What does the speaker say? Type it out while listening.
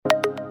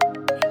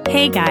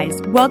Hey guys,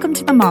 welcome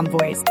to the Mom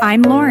Voice.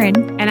 I'm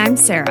Lauren. And I'm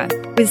Sarah.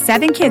 With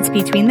 7 kids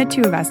between the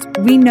two of us,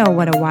 we know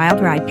what a wild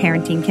ride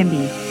parenting can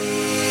be.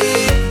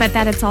 But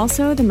that it's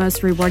also the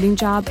most rewarding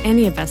job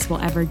any of us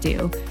will ever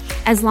do.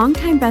 As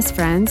longtime best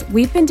friends,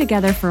 we've been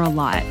together for a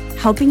lot,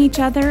 helping each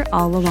other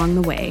all along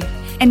the way.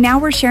 And now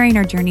we're sharing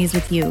our journeys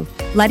with you,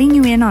 letting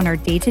you in on our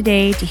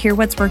day-to-day to hear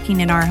what's working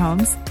in our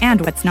homes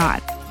and what's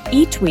not.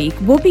 Each week,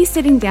 we'll be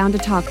sitting down to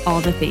talk all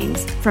the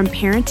things, from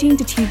parenting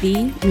to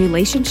TV,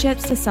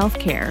 relationships to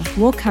self-care.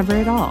 We'll cover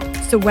it all.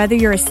 So whether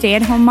you're a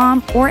stay-at-home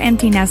mom or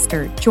empty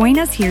nester, join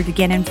us here to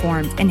get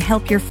informed and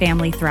help your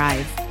family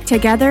thrive.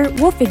 Together,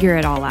 we'll figure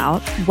it all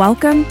out.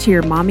 Welcome to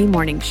your Mommy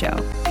Morning Show.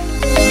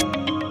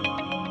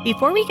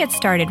 Before we get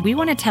started, we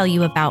want to tell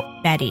you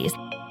about Beddys.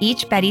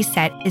 Each Beddys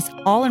set is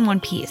all in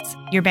one piece.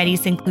 Your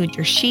Beddys include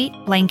your sheet,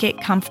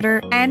 blanket,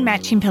 comforter, and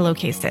matching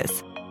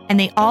pillowcases. And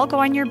they all go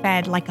on your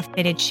bed like a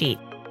fitted sheet.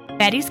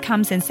 Beddys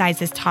comes in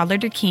sizes toddler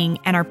to king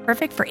and are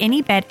perfect for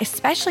any bed,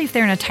 especially if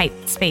they're in a tight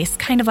space,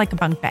 kind of like a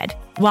bunk bed.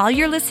 While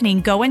you're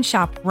listening, go and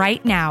shop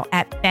right now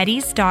at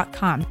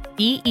beddys.com,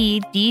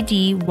 BEDDYS.com,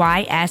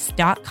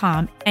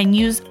 and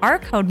use our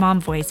code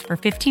MOMVOICE for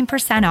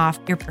 15% off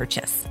your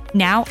purchase.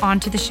 Now on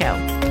to the show.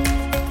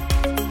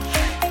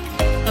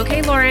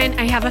 Okay, Lauren,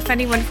 I have a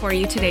funny one for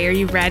you today. Are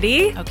you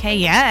ready? Okay,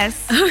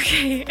 yes.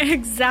 Okay,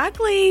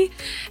 exactly.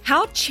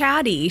 How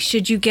chatty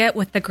should you get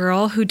with the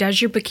girl who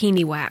does your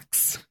bikini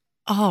wax?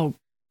 Oh,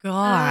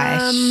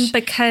 gosh.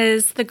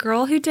 Because the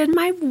girl who did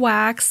my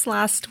wax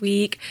last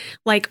week,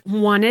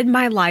 wanted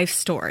my life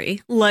story.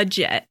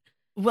 Legit.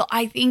 Well,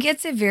 I think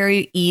it's a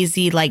very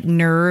easy,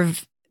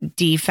 nerve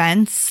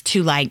defense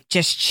to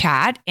just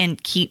chat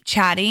and keep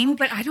chatting. Oh,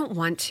 but I don't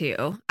want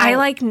to. I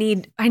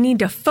need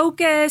to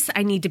focus.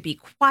 I need to be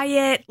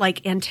quiet,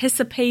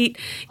 anticipate,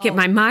 get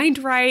my mind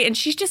right. And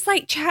she's just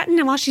chatting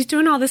and while she's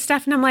doing all this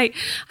stuff. And I'm like,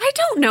 I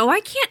don't know.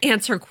 I can't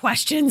answer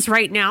questions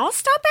right now.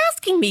 Stop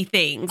asking me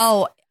things.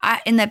 Oh,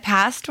 in the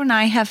past, when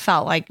I have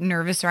felt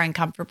nervous or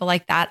uncomfortable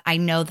like that, I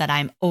know that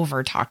I'm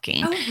over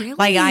talking. Oh, really?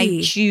 I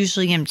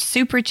usually am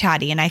super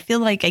chatty. And I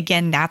feel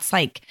again, that's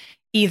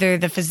either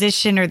the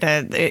physician or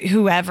the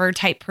whoever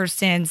type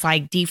person's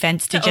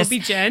defense to just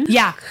OB-GYN?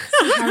 Yeah.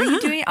 How are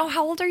you doing? Oh,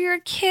 how old are your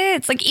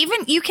kids?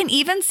 You can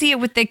even see it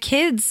with the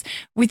kids,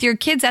 with your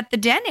kids at the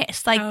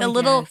dentist. The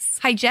little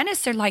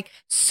hygienists are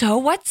so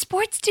what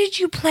sports did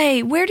you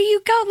play? Where do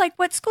you go?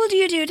 What school do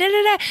you do? Da,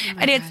 da, da.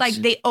 And it's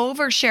they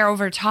overshare,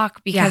 over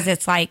talk because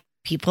it's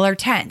people are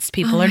tense.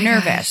 People are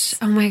nervous.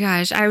 Oh my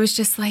gosh. I was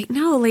just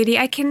no, lady,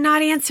 I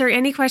cannot answer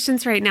any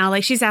questions right now.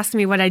 She's asking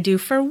me what I do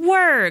for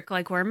work,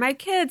 where my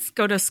kids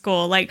go to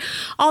school,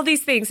 all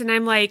these things. And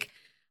I'm I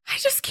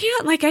just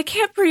can't, I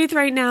can't breathe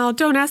right now.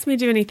 Don't ask me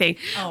to do anything.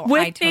 Oh,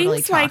 with I totally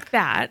things talk. like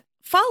that,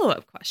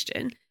 follow-up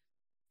question.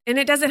 And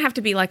it doesn't have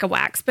to be a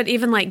wax, but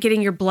even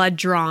getting your blood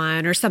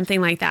drawn or something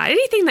like that.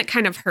 Anything that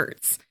kind of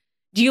hurts.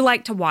 Do you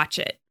like to watch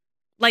it?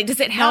 Does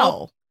it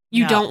help? No.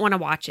 You don't want to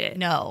watch it?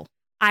 No.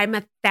 I'm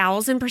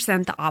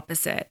 1,000% the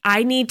opposite.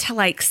 I need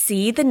to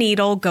see the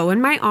needle go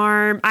in my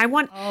arm.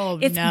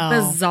 It's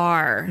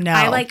bizarre. No.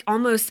 I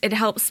almost, it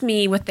helps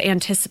me with the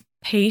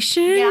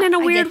anticipation in a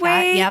weird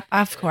way. Yep,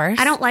 of course.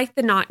 I don't like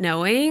the not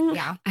knowing.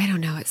 Yeah. I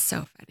don't know. It's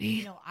so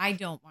funny. I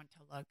don't want to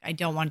look. I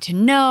don't want to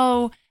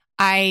know.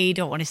 I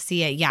don't want to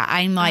see it. Yeah,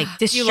 I'm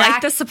distracted. You like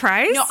the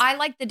surprise? No, I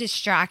like the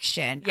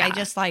distraction. Yeah. I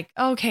just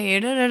okay,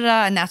 da, da,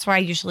 da, and that's where I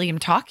usually am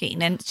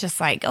talking. And it's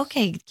just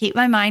okay, keep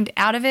my mind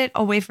out of it,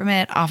 away from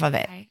it, off of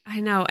it. I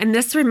know. And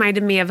this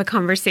reminded me of a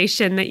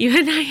conversation that you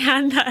and I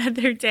had the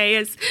other day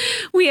as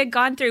we had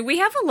gone through. We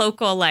have a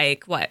local,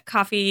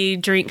 coffee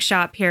drink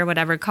shop here,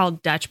 whatever,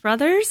 called Dutch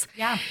Brothers.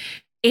 Yeah.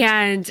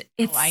 And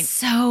it's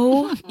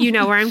so, you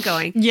know where I'm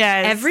going.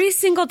 Yes. Every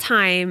single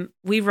time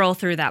we roll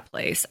through that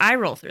place, I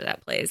roll through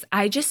that place,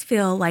 I just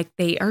feel like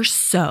they are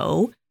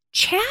so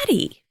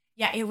chatty.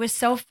 Yeah, it was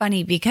so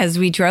funny because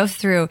we drove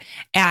through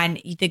and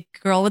the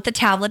girl with the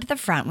tablet at the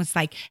front was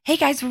hey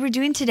guys, what are we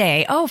doing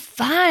today? Oh,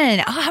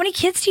 fun. Oh, how many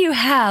kids do you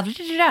have? Da,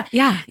 da, da, da.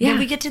 Yeah. Then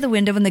we get to the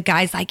window and the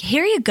guy's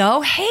here you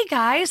go. Hey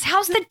guys,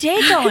 how's the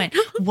day going?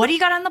 What do you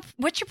got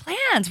what's your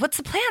plans? What's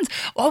the plans?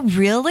 Oh,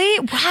 really?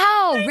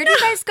 Wow. Where do you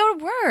guys go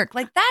to work?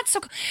 That's so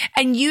cool.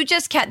 And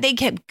they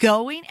kept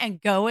going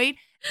and going.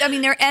 I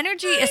mean, their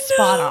energy is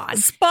spot on.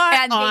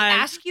 And they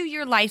ask you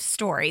your life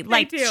story,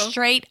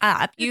 straight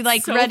up. You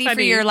so ready funny.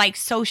 for your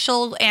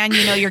social and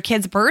your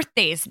kids'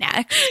 birthdays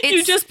next.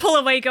 You just pull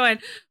away going,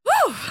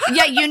 whew.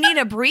 Yeah, you need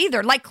a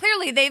breather.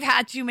 Clearly they've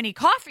had too many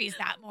coffees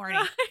that morning.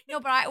 No,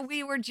 but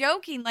we were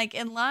joking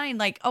in line,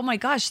 oh my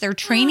gosh, their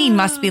training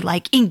must be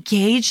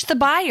engage the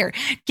buyer,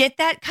 get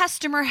that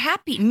customer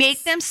happy,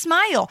 make them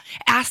smile,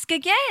 ask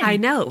again. I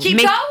know.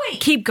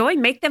 Keep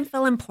going. Make them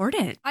feel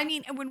important. I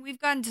mean, when we've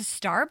gone to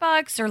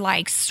Starbucks or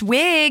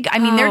Swig, I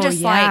mean, they're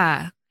just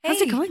hey. How's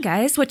it going,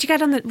 guys? What you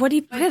got on the, what do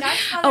you put?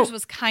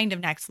 Was kind of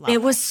next level.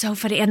 It was so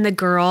funny. And the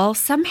girl,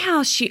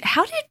 somehow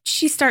how did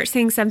she start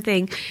saying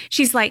something?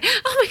 She's oh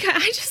my God,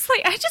 I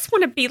just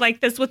want to be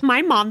like this with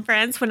my mom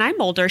friends when I'm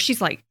older.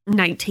 She's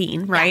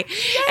 19, right? Yeah.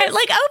 Yes. And oh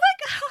my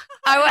God.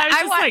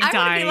 I want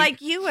to be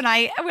like you when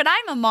I'm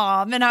a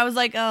mom. And I was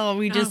like, oh,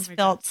 we just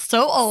felt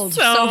so old,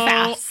 so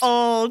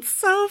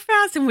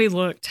fast. And we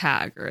looked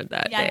haggard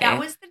that day. Yeah, that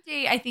was the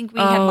day I think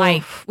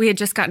we had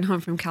just gotten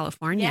home from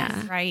California.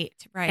 Yes, right.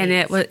 And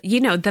it was,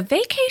 the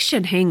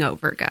vacation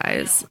hangover,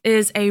 guys,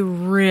 is a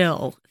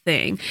real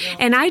thing. Yeah.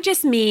 And I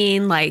just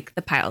mean like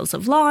the piles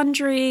of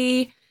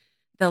laundry,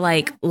 the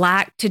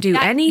lack to do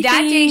anything.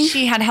 That day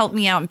she had helped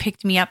me out and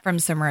picked me up from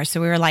somewhere.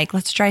 So we were like,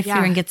 let's drive through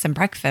and get some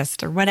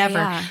breakfast or whatever.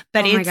 Yeah.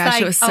 But oh my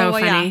gosh, it was so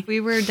funny. Yeah, we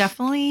were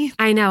definitely.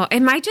 I know.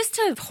 Am I just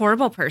a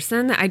horrible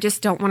person that I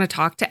just don't want to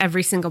talk to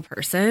every single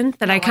person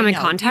that I come in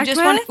contact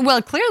with?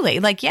 Well,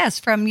 clearly, yes,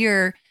 from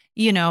your,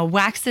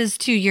 waxes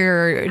to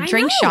your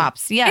drink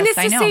shops. Yes, and it's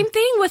the same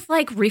thing with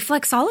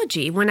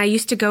reflexology. When I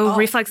used to go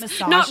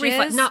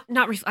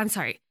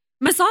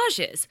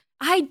massages.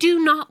 I do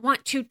not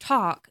want to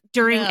talk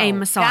during a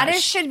massage. That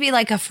should be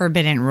a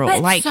forbidden rule.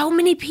 But so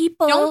many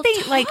people don't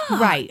they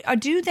right? Or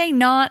do they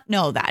not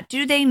know that?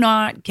 Do they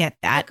not get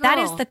that? That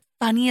is the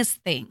funniest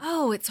thing.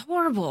 Oh, it's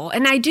horrible.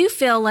 And I do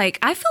feel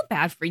I feel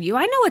bad for you.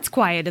 I know it's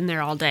quiet in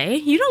there all day.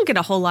 You don't get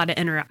a whole lot of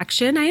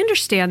interaction. I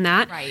understand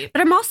that. Right.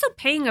 But I'm also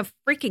paying a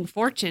freaking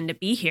fortune to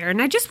be here,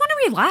 and I just want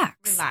to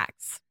relax.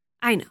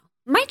 I know.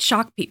 Might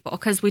shock people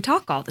because we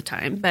talk all the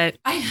time, but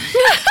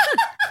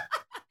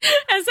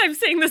as I'm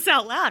saying this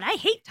out loud, I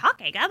hate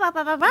talking.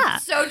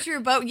 So true,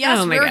 but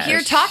yes, we're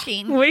here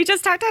talking. We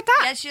just talk.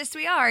 Yes,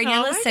 we are. And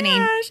you're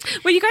listening.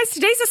 Well, you guys,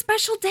 today's a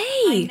special day.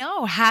 I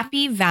know.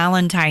 Happy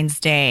Valentine's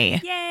Day.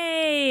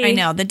 Yay. I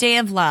know. The day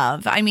of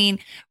love. I mean,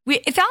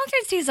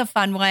 Valentine's Day is a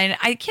fun one.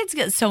 Kids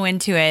get so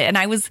into it. And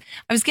I was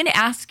going to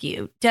ask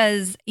you,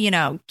 does,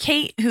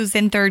 Kate, who's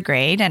in third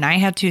grade, and I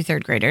have 2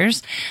 third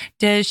graders,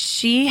 does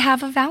she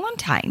have a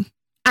Valentine?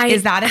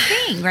 Is that a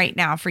thing right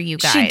now for you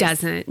guys? She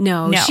doesn't.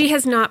 No. She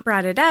has not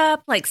brought it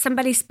up.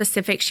 Somebody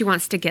specific she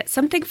wants to get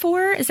something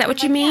for. Is that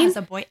what you mean? As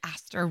a boy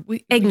asked her,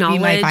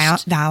 acknowledged my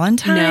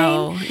Valentine?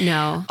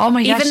 No. Oh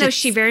my gosh. Even though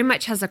she very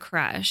much has a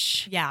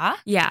crush. Yeah?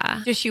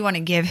 Yeah. Does she want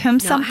to give him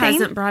something?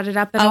 Hasn't brought it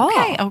up at all.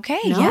 Okay.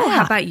 No, yeah.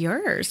 How about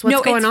yours?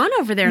 What's going on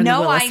over there in the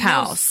Willis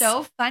house?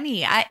 So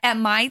funny.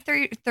 My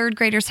third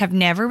graders have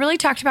never really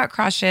talked about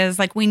crushes.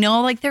 We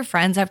know their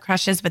friends have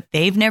crushes, but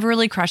they've never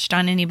really crushed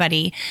on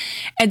anybody.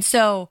 And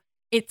so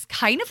it's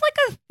kind of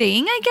a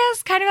thing, I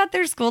guess, kind of at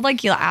their school.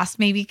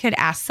 You could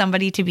ask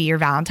somebody to be your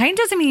Valentine. It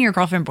doesn't mean your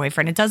girlfriend,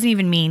 boyfriend. It doesn't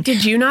even mean.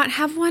 Did you not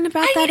have one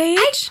about that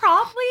age?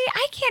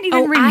 I can't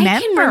even remember. I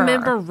can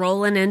remember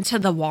rolling into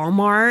the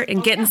Walmart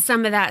and getting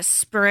some of that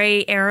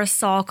spray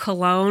aerosol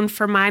cologne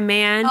for my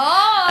man.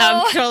 Oh.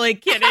 I'm totally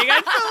kidding.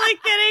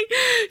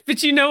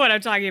 But you know what I'm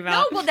talking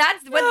about. No, well,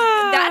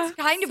 that's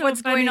kind of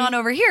what's going on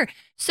over here.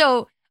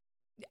 So,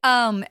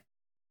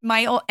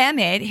 my old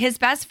Emmett, his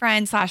best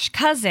friend /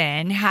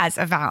 cousin, has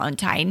a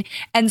Valentine.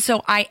 And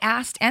so I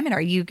asked Emmett, are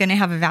you going to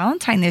have a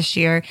Valentine this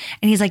year?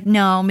 And he's like,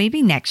 no,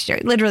 maybe next year.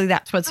 Literally,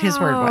 that's what his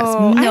word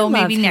was. No,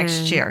 maybe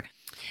next year.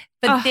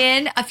 But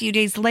then a few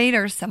days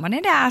later, someone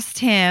had asked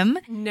him.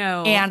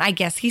 No. And I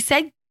guess he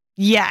said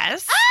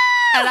yes.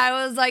 And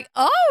I was like,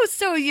 oh,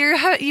 so you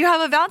have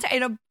a Valentine.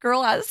 And a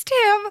girl asked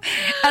him.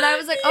 And I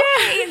was like,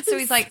 okay. And so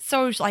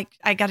he's like,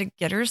 I got to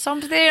get her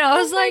something. And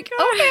I was like,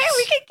 okay,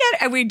 we can get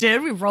it. And we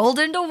did. We rolled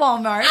into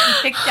Walmart and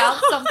picked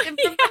out something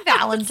from the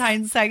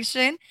Valentine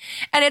section.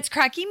 And it's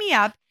cracking me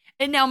up.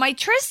 And now my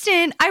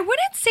Tristan, I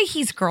wouldn't say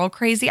he's girl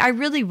crazy. I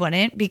really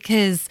wouldn't,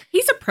 because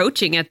he's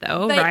approaching it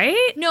though,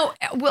 right? No.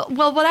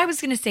 Well, what I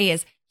was going to say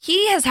is,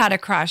 he has had a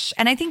crush,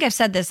 and I think I've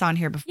said this on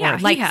here before,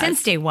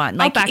 since day one.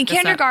 In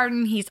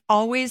kindergarten, he's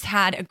always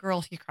had a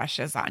girl he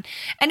crushes on.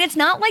 And it's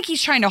not like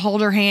he's trying to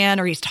hold her hand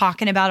or he's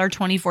talking about her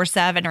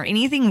 24/7 or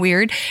anything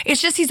weird. It's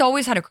just he's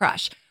always had a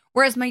crush.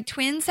 Whereas my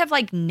twins have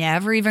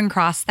never even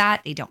crossed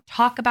that. They don't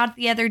talk about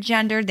the other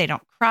gender. They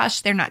don't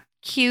crush. They're not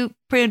cute.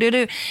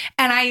 And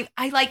I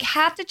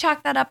have to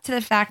chalk that up to the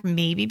fact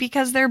maybe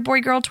because they're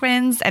boy-girl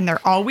twins and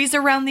they're always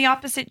around the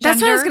opposite gender.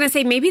 That's what I was going to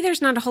say. Maybe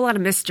there's not a whole lot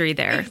of mystery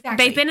there. Exactly.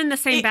 They've been in the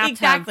same bathtub.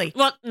 Exactly.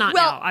 Well, now,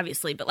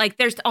 obviously, but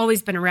there's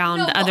always been around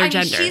the other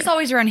gender. She's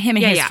always around him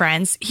and his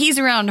friends. He's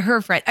around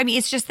her friends. I mean,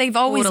 it's just they've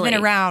always been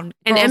around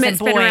girls and Emmett's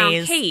boys. been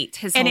around Kate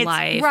his whole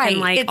life. Right.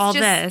 And it's all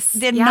just,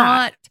 this. They're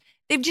not.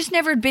 They've just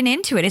never been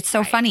into it. It's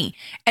so funny.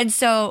 And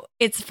so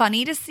it's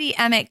funny to see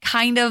Emmett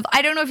kind of,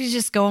 I don't know if he's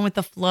just going with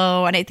the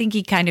flow, and I think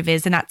he kind of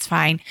is, and that's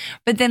fine.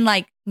 But then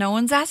no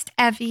one's asked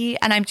Evie,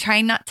 and I'm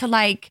trying not to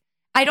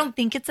I don't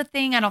think it's a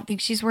thing. I don't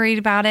think she's worried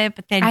about it.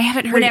 But then I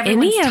haven't heard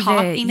any of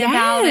talking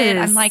about it,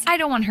 I'm like, I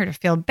don't want her to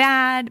feel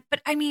bad. But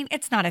I mean,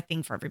 it's not a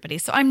thing for everybody.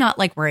 So I'm not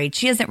worried.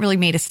 She hasn't really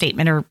made a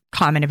statement or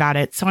comment about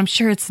it. So I'm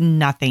sure it's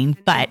nothing.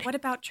 But what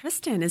about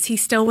Tristan? Is he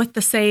still with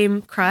the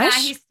same crush?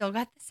 Yeah, he's still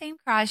got the same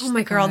crush. Oh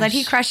my girl that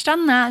he crushed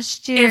on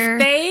last year. If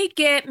they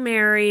get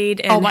married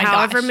in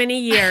however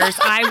many years,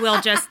 I will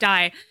just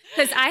die.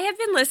 Because I have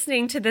been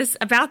listening to this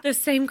about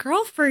this same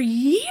girl for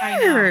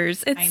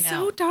years. It's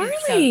so darling.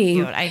 It's so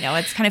cute. I know.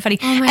 It's kind of funny.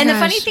 The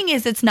funny thing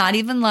is, it's not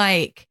even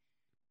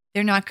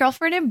they're not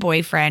girlfriend and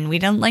boyfriend. We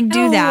don't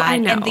do that. I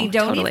know, and they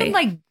don't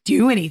even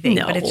do anything.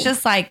 No. But it's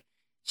just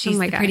She's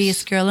my the gosh.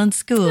 prettiest girl in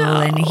school,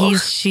 and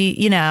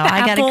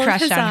I got a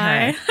crush on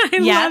her. I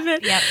love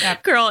it.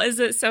 Yep. Girl, is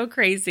it so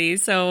crazy?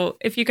 So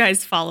if you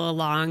guys follow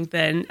along,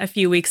 then a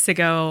few weeks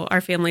ago,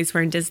 our families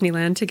were in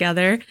Disneyland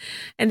together,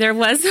 and there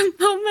was a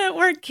moment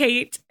where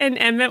Kate and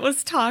Emmett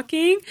was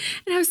talking,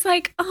 and I was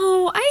like,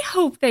 oh, I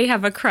hope they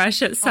have a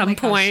crush at some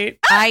point.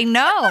 I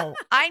know.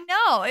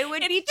 It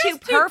would be too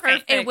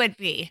perfect. It would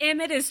be.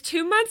 Emmett is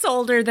 2 months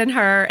older than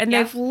her, and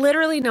they've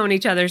literally known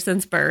each other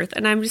since birth,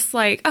 and I'm just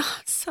like, oh,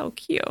 so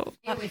cute.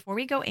 But before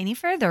we go any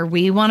further,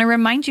 we want to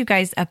remind you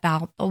guys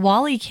about the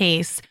Wally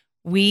case.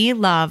 We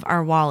love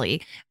our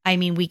Wally. I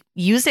mean, we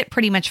use it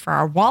pretty much for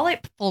our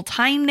wallet full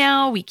time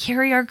now. We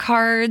carry our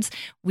cards.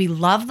 We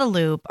love the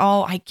loop.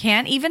 Oh, I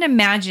can't even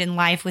imagine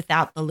life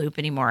without the loop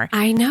anymore.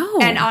 I know.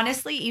 And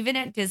honestly, even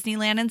at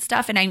Disneyland and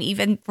stuff, and I'm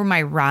even for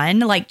my run,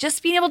 like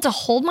just being able to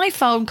hold my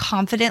phone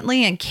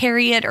confidently and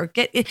carry it or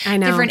get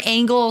different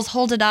angles,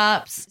 hold it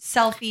up,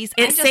 selfies.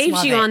 It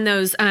saves you on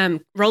those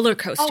roller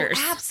coasters.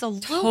 Oh,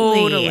 absolutely.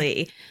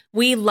 Totally.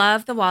 We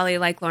love the Wally,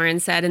 like Lauren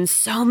said, and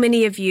so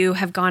many of you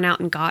have gone out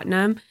and gotten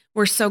them.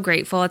 We're so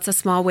grateful. It's a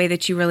small way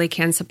that you really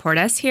can support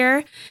us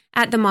here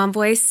at The Mom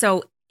Voice.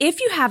 So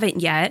if you haven't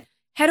yet,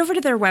 head over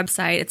to their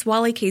website. It's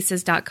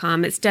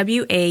wallycases.com. It's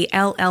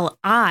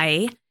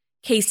WALLI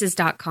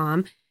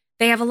cases.com.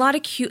 They have a lot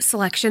of cute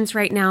selections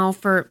right now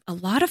for a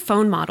lot of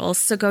phone models,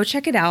 so go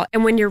check it out.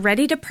 And when you're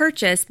ready to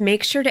purchase,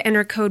 make sure to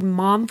enter code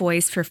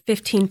MOMVOICE for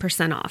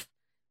 15% off.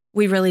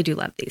 We really do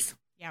love these.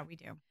 Yeah, we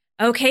do.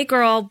 Okay,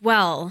 girl.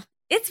 Well,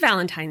 it's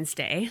Valentine's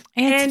Day.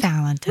 It's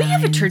Valentine's. We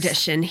have a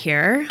tradition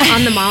here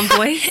on the Mom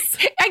Voice.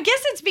 I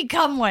guess it's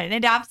become one.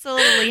 It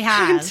absolutely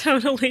has.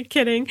 I'm totally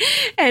kidding.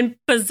 And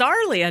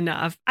bizarrely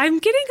enough, I'm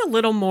getting a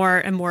little more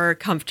and more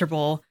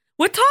comfortable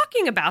with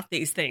talking about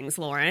these things,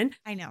 Lauren.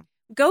 I know.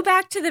 Go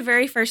back to the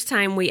very first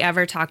time we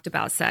ever talked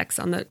about sex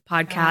on the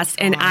podcast.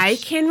 And I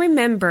can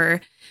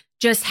remember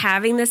just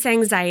having this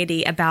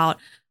anxiety about,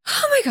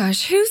 oh my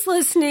gosh, who's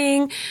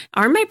listening?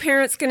 Are my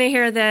parents going to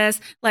hear this?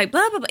 Like,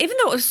 blah, blah, blah. Even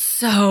though it was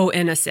so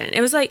innocent.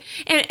 It was like,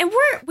 and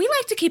we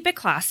like to keep it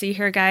classy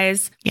here,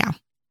 guys. Yeah.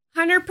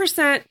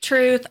 100%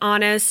 truth,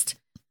 honest.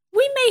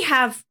 We may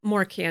have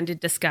more candid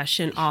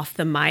discussion off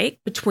the mic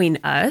between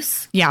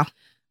us. Yeah.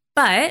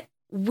 But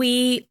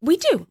we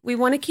do. We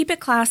want to keep it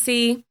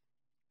classy.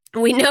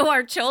 We know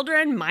our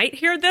children might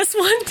hear this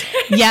one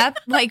day. Yep.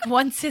 Like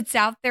once it's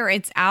out there,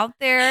 it's out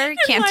there.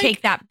 Can't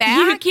take that back.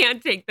 You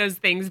can't take those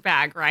things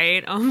back,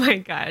 right? Oh my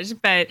gosh.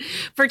 But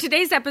for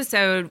today's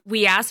episode,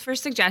 we asked for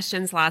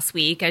suggestions last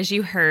week, as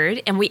you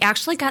heard, and we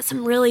actually got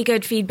some really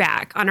good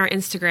feedback on our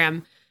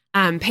Instagram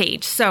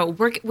page. So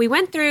we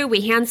went through,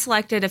 we hand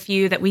selected a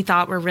few that we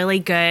thought were really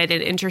good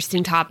and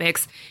interesting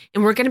topics,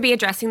 and we're going to be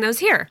addressing those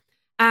here.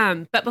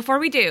 But before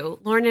we do,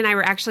 Lauren and I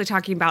were actually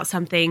talking about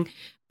something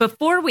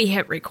before we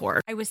hit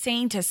record. I was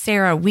saying to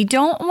Sarah, we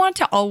don't want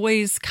to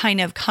always kind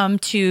of come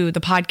to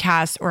the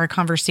podcast or a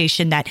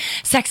conversation that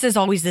sex is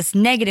always this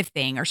negative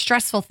thing or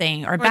stressful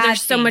thing or bad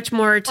there's so much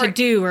more to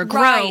do or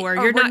grow or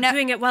you're not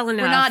doing it well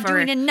enough. We're not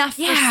doing enough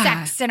for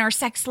sex and our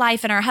sex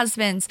life and our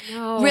husbands.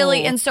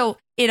 Really. And so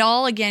it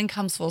all again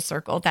comes full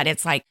circle that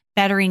it's like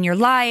bettering your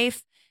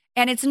life.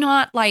 And it's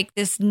not like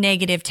this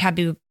negative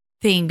taboo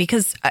thing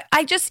because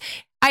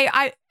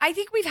I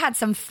think we've had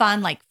some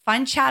fun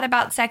chat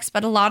about sex,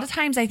 but a lot of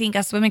times I think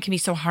us women can be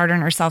so hard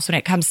on ourselves when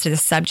it comes to the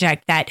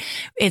subject that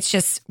it's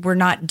just, we're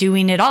not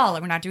doing it all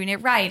and we're not doing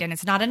it right and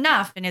it's not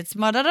enough and it's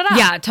da-da-da-da.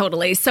 Yeah,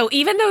 totally. So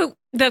even though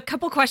the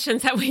couple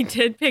questions that we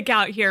did pick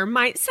out here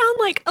might sound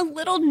like a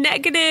little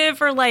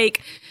negative or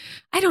like,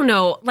 I don't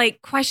know,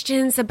 like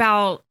questions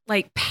about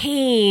like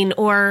pain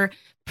or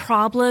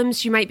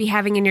problems you might be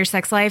having in your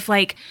sex life,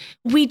 like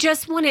we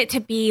just want it to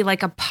be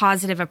like a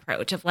positive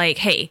approach of like,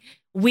 hey,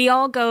 we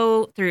all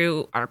go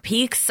through our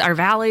peaks, our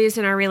valleys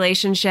in our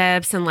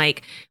relationships. And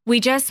like, we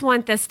just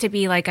want this to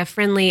be like a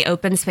friendly,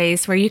 open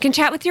space where you can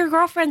chat with your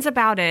girlfriends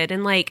about it.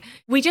 And like,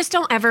 we just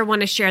don't ever want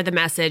to share the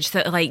message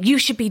that like, you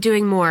should be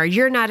doing more.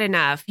 You're not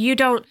enough. You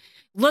don't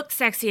look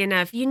sexy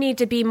enough. You need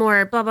to be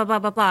more blah, blah, blah,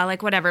 blah, blah,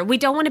 like whatever. We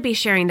don't want to be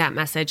sharing that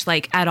message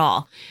like at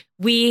all.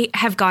 We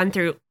have gone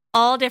through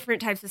all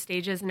different types of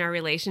stages in our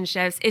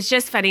relationships. It's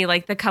just funny,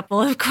 like the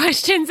couple of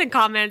questions and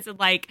comments and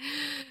like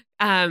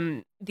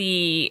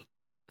the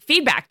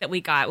feedback that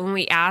we got when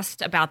we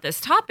asked about this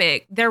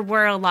topic, there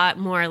were a lot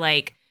more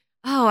like,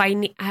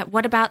 oh,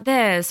 what about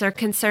this? Or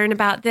concern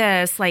about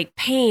this, like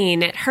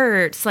pain, it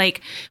hurts,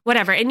 like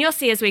whatever. And you'll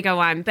see as we go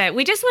on. But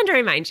we just want to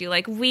remind you,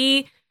 like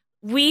we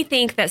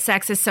think that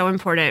sex is so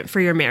important for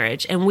your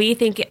marriage. And we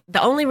think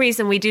the only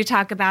reason we do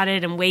talk about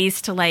it and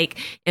ways to like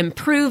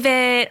improve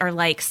it or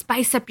like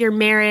spice up your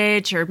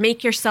marriage or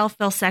make yourself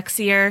feel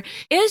sexier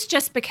is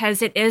just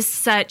because it is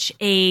such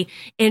a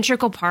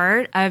integral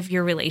part of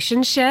your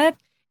relationship.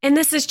 And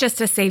this is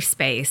just a safe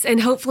space and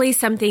hopefully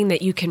something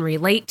that you can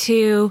relate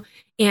to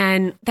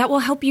and that will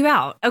help you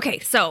out. Okay,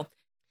 so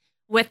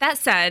with that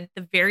said,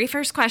 the very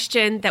first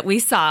question that we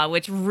saw,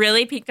 which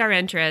really piqued our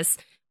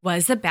interest,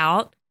 was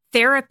about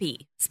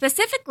therapy,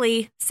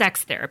 specifically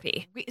sex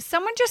therapy.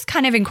 Someone just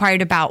kind of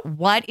inquired about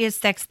what is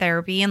sex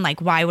therapy and like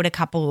why would a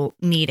couple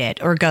need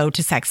it or go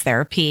to sex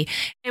therapy.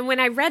 And when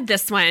I read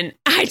this one,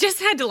 I just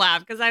had to laugh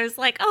because I was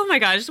like, oh my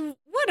gosh,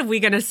 what are we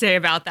going to say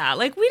about that?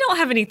 Like, we don't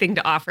have anything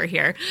to offer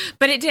here.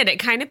 But it did. It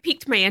kind of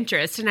piqued my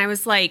interest. And I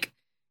was like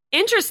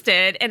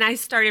interested. And I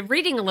started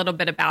reading a little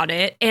bit about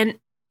it. And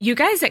you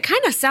guys, it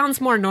kind of sounds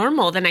more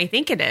normal than I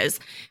think it is.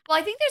 Well,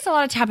 I think there's a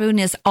lot of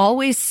tabooness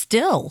always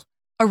still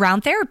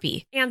around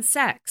therapy. And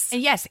sex. And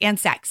yes, and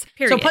sex.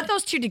 Period. So put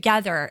those two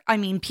together. I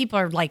mean, people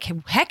are like,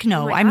 heck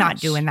no, Oh my I'm not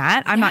gosh. doing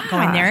that. I'm not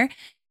going Yeah. there.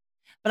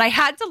 But I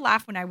had to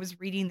laugh when I was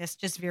reading this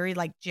just very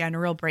like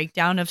general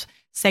breakdown of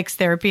sex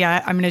therapy.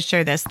 I'm going to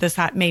share this. This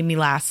made me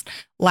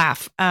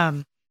laugh.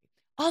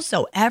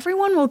 Also,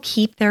 everyone will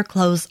keep their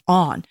clothes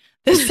on.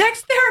 The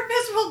sex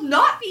therapist will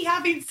not be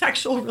having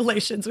sexual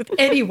relations with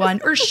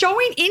anyone or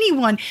showing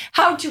anyone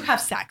how to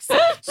have sex.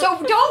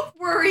 So don't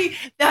worry.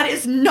 That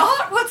is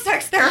not what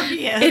sex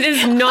therapy is. It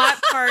is not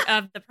part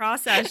of the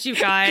process, you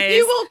guys.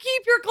 You will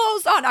keep your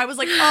clothes on. I was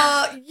like,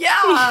 yeah.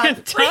 Duh.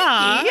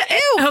 freaky.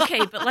 Ew.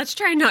 Okay, but let's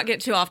try and not get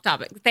too off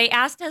topic. They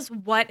asked us,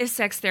 what is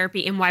sex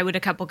therapy and why would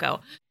a couple go?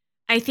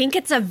 I think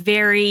it's a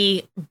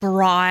very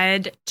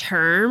broad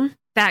term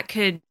that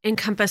could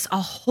encompass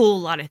a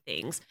whole lot of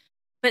things.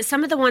 But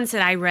some of the ones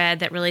that I read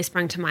that really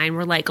sprung to mind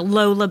were like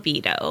low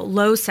libido,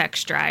 low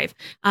sex drive,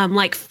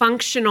 like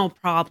functional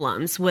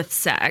problems with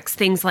sex,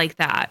 things like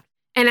that.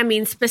 And I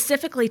mean,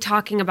 specifically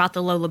talking about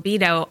the low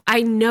libido,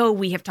 I know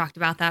we have talked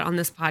about that on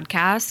this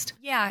podcast.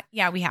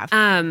 Yeah, we have.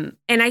 And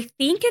I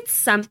think it's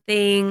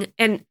something,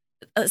 and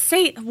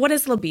say, what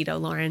is libido,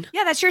 Lauren?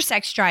 Yeah, that's your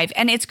sex drive.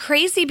 And it's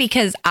crazy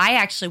because I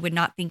actually would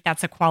not think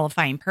that's a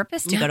qualifying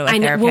purpose to go to a I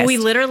know. therapist. Well, we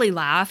literally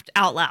laughed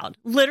out loud.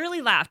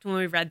 Literally laughed when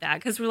we read that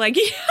because we're like,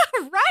 yeah,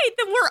 right.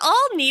 Then we're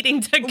all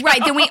needing to go.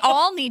 Right, then we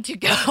all need to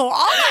go.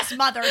 All us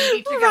mothers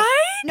need to go.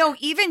 Right? No,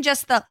 even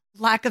just the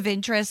lack of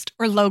interest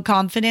or low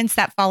confidence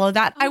that follow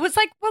that. I was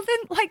like, well,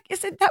 then, like,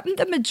 isn't that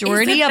the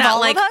majority Isn't of that all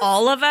like of us?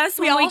 all of us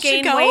We when we all should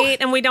gain go? weight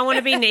and we don't want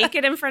to be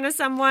naked in front of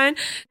someone?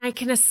 I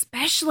can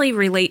especially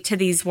relate to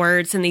these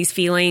words and these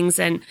feelings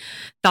and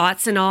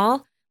thoughts and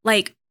all.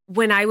 Like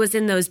when I was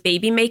in those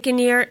baby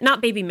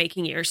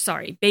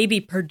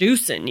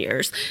producing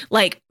years,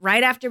 like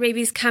right after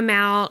babies come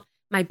out,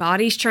 my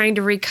body's trying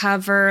to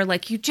recover.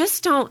 Like you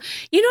just don't,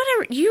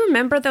 you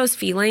remember those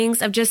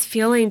feelings of just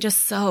feeling just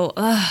so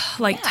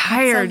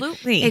tired,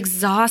 absolutely.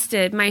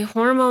 exhausted. My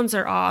hormones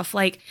are off.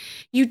 Like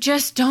you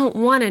just don't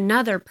want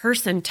another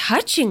person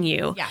touching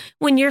you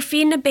when you're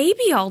feeding a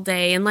baby all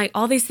day and like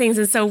all these things.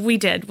 And so we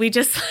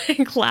just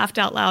like laughed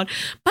out loud.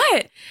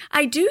 But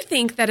I do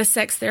think that a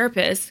sex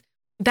therapist,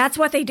 that's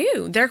what they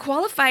do. They're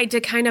qualified to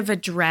kind of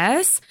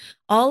address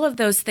all of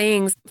those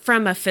things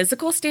from a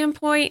physical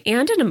standpoint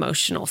and an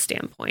emotional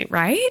standpoint,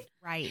 right?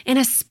 Right. And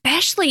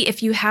especially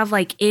if you have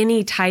like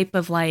any type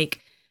of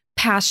like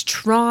past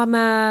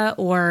trauma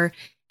or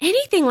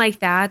anything like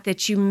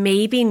that you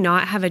maybe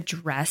not have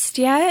addressed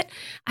yet,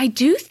 I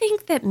do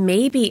think that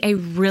maybe a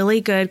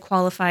really good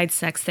qualified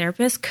sex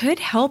therapist could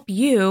help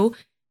you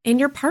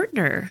and your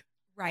partner.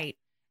 Right.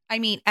 I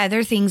mean,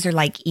 other things are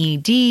like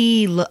ED,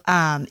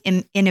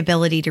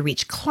 inability to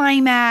reach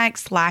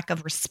climax, lack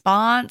of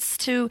response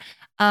to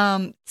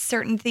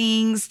certain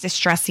things,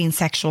 distressing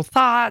sexual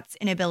thoughts,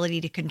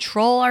 inability to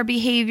control our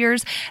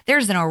behaviors.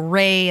 There's an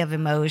array of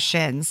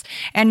emotions.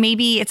 And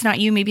maybe it's not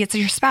you, maybe it's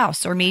your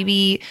spouse, or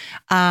maybe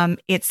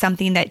it's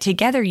something that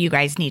together you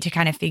guys need to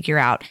kind of figure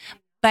out.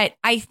 But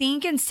I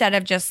think instead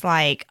of just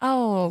like,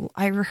 oh,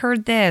 I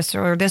heard this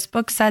or this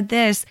book said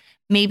this,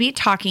 maybe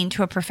talking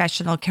to a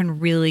professional can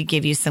really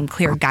give you some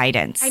clear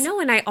guidance. I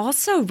know. And I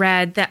also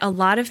read that a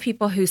lot of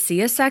people who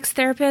see a sex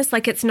therapist,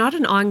 like it's not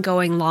an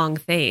ongoing long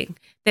thing,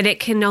 that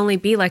it can only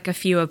be like a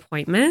few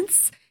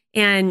appointments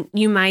and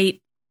you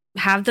might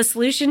have the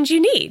solutions you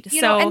need.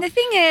 And the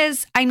thing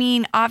is, I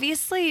mean,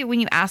 obviously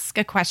when you ask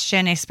a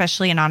question,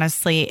 especially and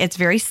honestly, it's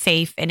very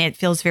safe and it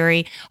feels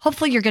very,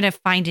 hopefully you're going to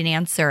find an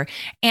answer.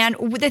 And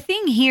the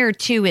thing here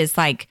too is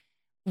like,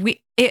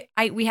 we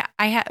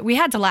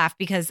had to laugh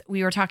because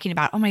we were talking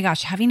about, oh my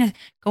gosh,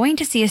 going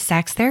to see a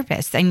sex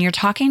therapist and you're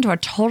talking to a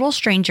total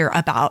stranger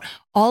about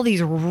all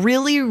these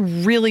really,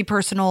 really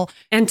personal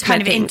and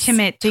kind of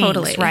intimate things,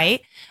 totally.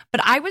 Right? But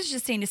I was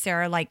just saying to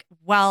Sarah, like,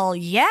 well,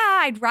 yeah,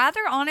 I'd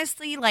rather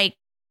honestly like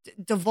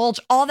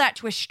divulge all that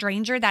to a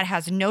stranger that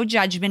has no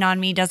judgment on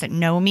me, doesn't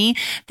know me,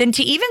 than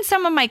to even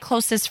some of my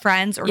closest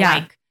friends or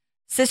like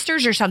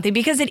sisters or something,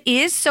 because it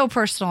is so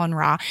personal and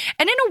raw.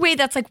 And in a way,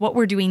 that's like what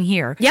we're doing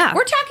here. Yeah.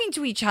 We're talking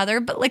to each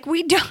other, but like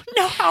we don't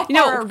know how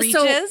far our reach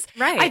is.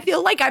 Right. I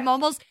feel like I'm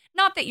almost,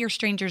 not that you're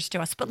strangers to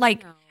us, but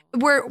like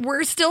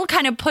we're still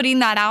kind of putting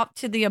that out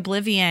to the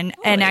oblivion.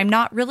 Totally. And I'm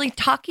not really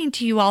talking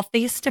to you all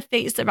face to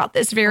face about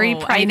this very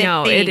private thing. I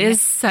know. It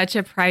is such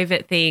a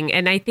private thing.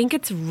 And I think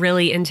it's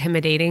really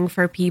intimidating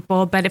for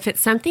people. But if it's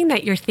something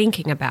that you're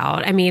thinking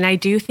about, I mean, I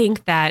do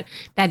think that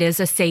that is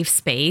a safe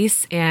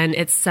space and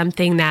it's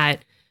something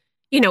that,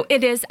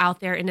 it is out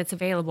there and it's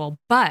available.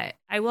 But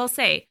I will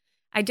say,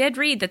 I did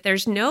read that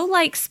there's no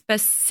like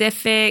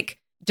specific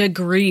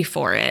degree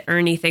for it or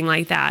anything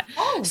like that.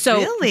 Oh, so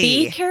really?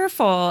 Be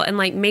careful and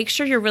like make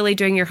sure you're really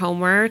doing your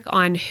homework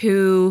on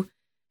who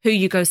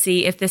you go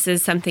see if this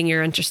is something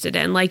you're interested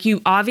in. Like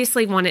you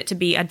obviously want it to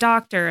be a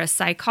doctor, a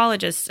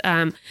psychologist,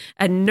 a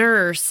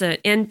nurse, an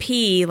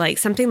NP, like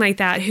something like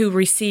that who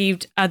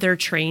received other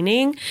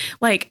training.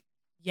 Like,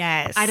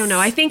 yes. I don't know.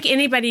 I think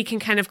anybody can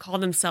kind of call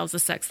themselves a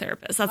sex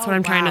therapist. That's what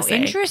I'm trying to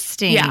say.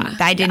 Interesting. Yeah.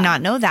 I did not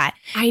know that.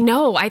 I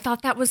know. I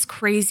thought that was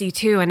crazy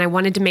too. And I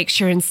wanted to make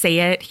sure and say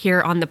it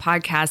here on the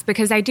podcast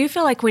because I do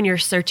feel like when you're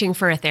searching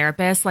for a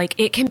therapist, like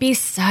it can be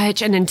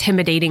such an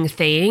intimidating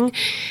thing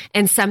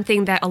and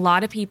something that a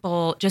lot of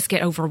people just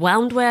get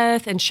overwhelmed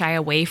with and shy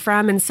away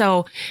from. And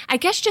so I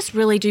guess just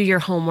really do your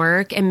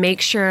homework and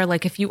make sure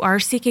like if you are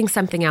seeking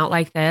something out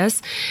like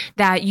this,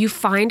 that you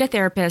find a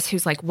therapist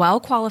who's like well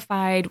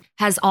qualified,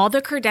 has all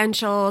the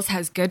credentials,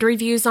 has good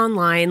reviews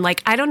online.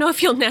 Like, I don't know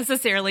if you'll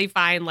necessarily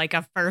find like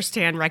a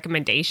firsthand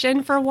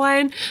recommendation for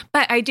one,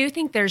 but I do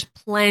think there's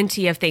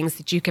plenty of things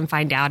that you can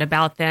find out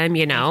about them,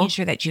 you know? Making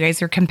sure that you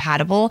guys are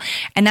compatible.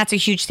 And that's a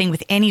huge thing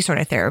with any sort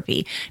of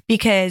therapy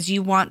because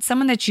you want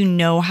someone that you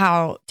know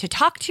how to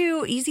talk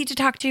to, easy to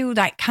talk to,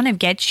 that kind of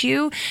gets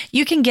you.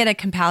 You can get a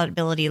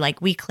compatibility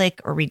like we click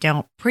or we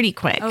don't pretty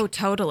quick. Oh,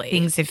 totally.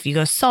 Things if you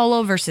go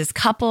solo versus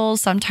couple,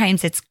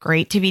 sometimes it's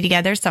great to be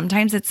together.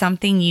 Sometimes it's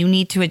something you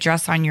need to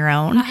address on your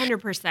own.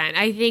 100%.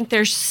 I think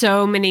there's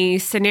so many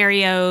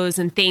scenarios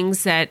and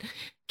things that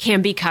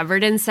can be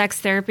covered in sex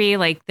therapy.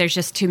 Like there's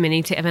just too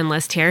many to even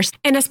list here.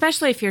 And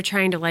especially if you're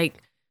trying to like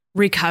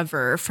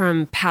recover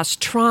from past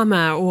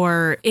trauma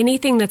or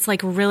anything that's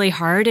like really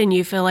hard and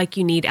you feel like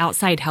you need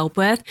outside help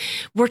with,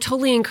 we're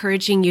totally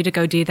encouraging you to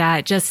go do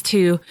that, just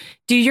to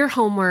do your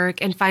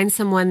homework and find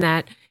someone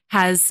that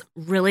has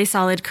really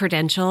solid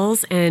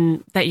credentials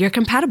and that you're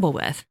compatible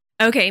with.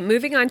 Okay,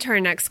 moving on to our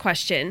next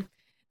question.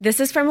 This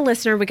is from a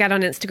listener we got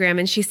on Instagram,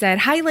 and she said,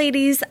 "Hi,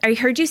 ladies. I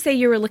heard you say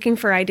you were looking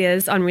for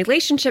ideas on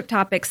relationship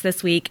topics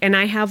this week, and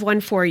I have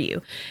one for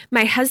you.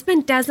 My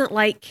husband doesn't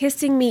like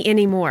kissing me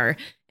anymore,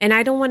 and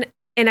I don't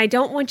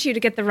want you to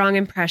get the wrong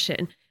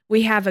impression.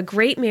 We have a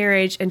great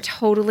marriage and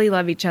totally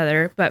love each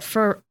other, but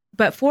for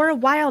a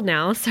while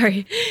now,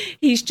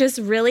 he's just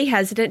really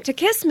hesitant to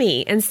kiss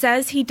me and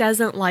says he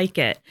doesn't like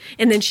it."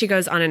 And then she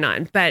goes on and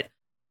on. But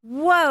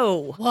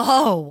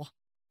whoa.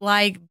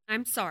 Like,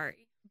 I'm sorry.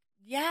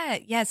 Yeah.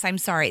 Yes, I'm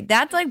sorry.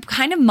 That's like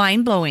kind of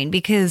mind blowing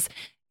because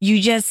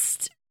you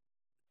just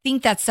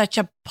think that's such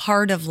a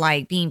part of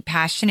like being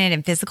passionate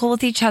and physical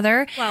with each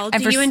other. Well,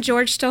 do you and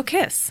George still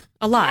kiss?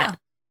 A lot?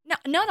 Yeah.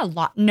 No, not a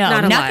lot.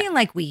 No, nothing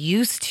like we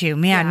used to.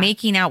 Man,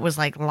 making out was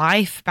like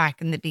life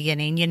back in the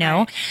beginning, you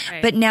know?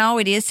 Right. But now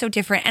it is so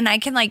different. And I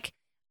can like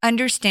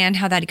understand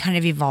how that kind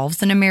of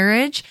evolves in a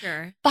marriage.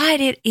 Sure. But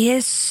it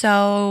is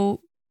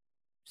so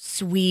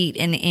sweet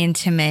and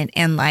intimate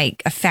and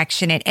like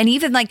affectionate and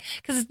even like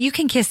because you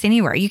can kiss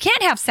anywhere. You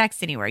can't have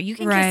sex anywhere. You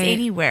can kiss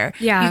anywhere.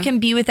 Yeah. You can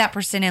be with that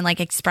person and like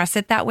express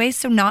it that way.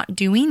 So not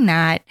doing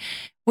that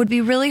would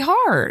be really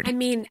hard. I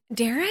mean,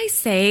 dare I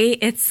say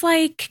it's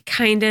like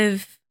kind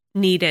of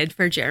needed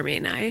for Jeremy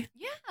and I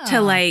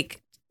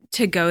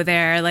to go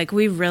there. Like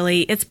we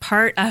really, it's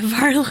part of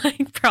our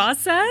like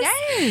process.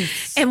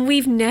 Yes. And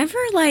we've never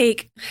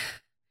like,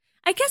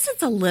 I guess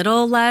it's a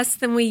little less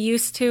than we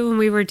used to when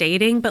we were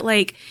dating, but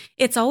like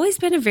it's always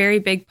been a very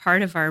big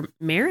part of our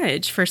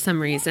marriage for some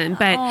reason.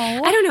 But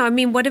I don't know. I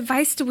mean, what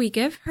advice do we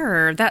give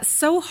her? That's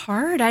so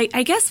hard. I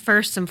guess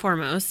first and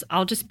foremost,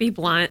 I'll just be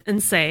blunt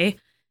and say,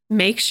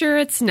 make sure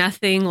it's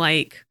nothing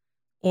like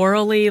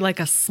orally, like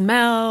a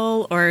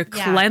smell or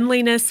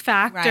cleanliness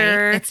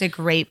factor. Right. It's a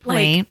great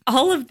point. Like,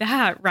 all of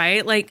that,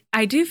 right? Like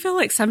I do feel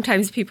like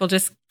sometimes people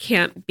just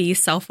can't be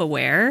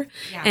self-aware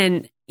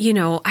and you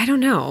know, I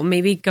don't know,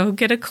 maybe go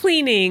get a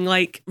cleaning,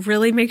 like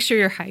really make sure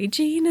your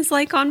hygiene is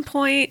like on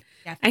point.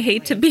 Definitely. I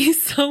hate to be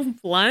so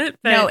blunt,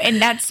 but no, and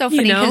that's so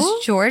funny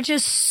because George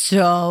is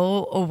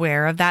so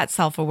aware of that,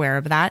 self-aware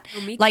of that.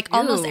 Oh, like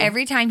almost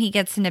every time he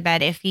gets into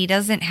bed, if he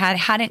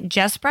hadn't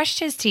just brushed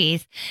his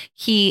teeth,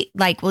 he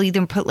like will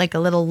either put like a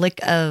little lick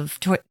of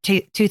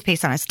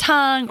toothpaste on his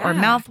tongue or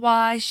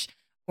mouthwash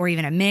or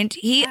even a mint.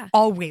 He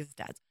always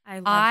does. I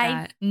love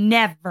that.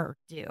 Never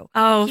do.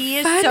 Oh, he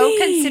is so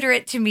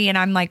considerate to me, and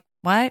I'm like,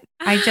 what?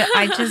 I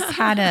just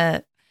had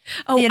a,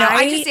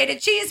 I just ate a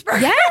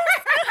cheeseburger. Yes.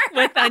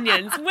 With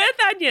onions.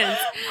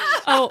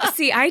 Oh,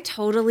 see, I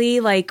totally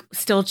like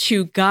still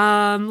chew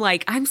gum.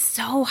 Like I'm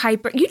so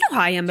hyper. You know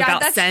how I am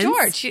about that's scents.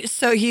 George.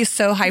 So he's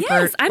so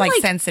hyper, I'm like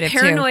sensitive,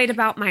 paranoid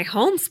about my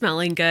home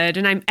smelling good,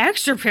 and I'm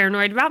extra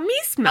paranoid about me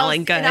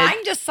smelling good. And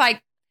I'm just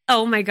like,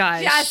 oh my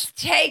gosh. Just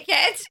take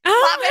it.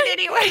 Love it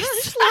anyway.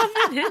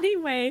 Love it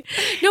anyway.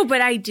 No,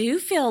 but I do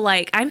feel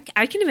like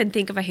I can even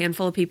think of a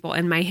handful of people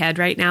in my head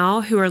right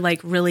now who are like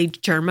really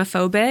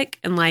germophobic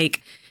and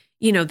like,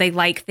 you know, they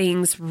like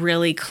things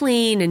really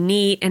clean and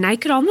neat. And I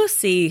could almost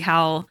see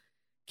how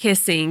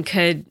kissing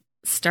could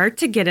start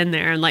to get in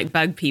there and like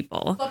bug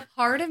people. But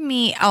part of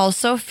me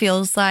also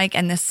feels like,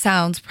 and this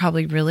sounds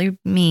probably really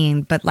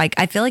mean, but like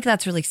I feel like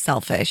that's really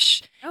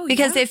selfish. Oh,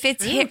 because yeah, if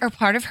it's true. or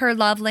part of her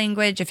love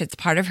language, if it's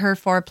part of her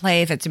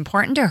foreplay, if it's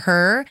important to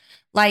her,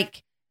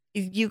 like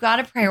you got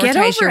to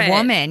prioritize your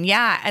woman.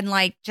 Yeah. And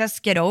like,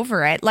 just get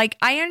over it. Like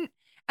I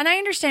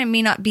understand it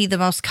may not be the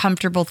most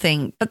comfortable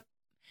thing, but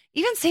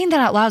even saying that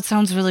out loud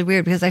sounds really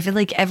weird because I feel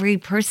like every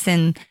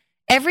person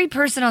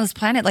on this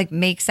planet like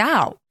makes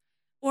out.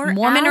 Or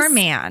woman or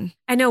man.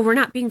 I know we're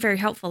not being very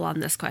helpful on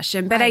this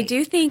question, but I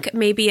do think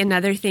maybe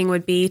another thing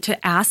would be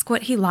to ask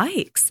what he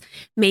likes.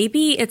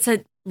 Maybe it's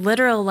a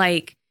literal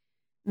like,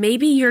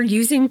 maybe you're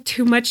using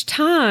too much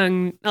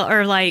tongue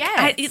or like,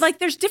 like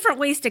there's different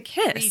ways to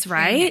kiss,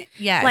 right?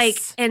 Yes. Like,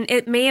 and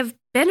it may have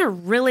been a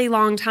really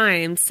long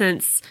time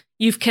since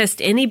you've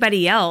kissed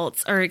anybody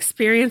else or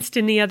experienced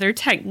any other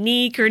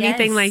technique or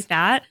anything like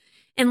that.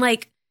 And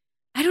like,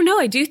 I don't know.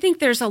 I do think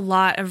there's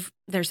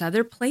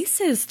other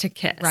places to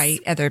kiss.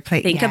 Right. Other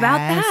places. Think about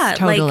that.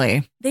 Totally.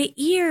 Like the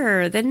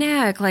ear, the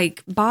neck,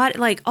 like body,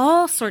 like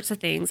all sorts of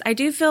things. I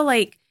do feel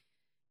like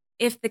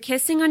if the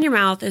kissing on your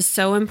mouth is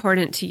so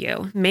important to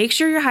you, make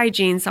sure your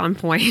hygiene's on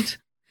point.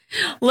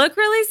 Look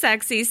really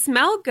sexy,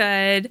 smell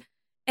good,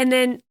 and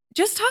then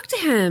just talk to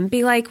him.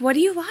 Be like, what do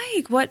you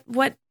like? What,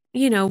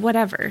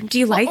 whatever. Do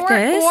you like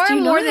this? Or do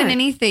you more than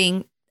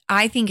anything,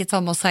 I think it's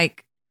almost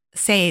like,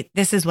 say,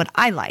 this is what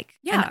I like.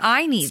 Yeah. And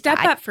I need Step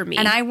that. up for me.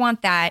 And I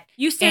want that.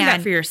 You stand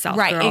up for yourself.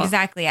 Right. Girl.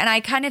 Exactly. And I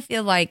kind of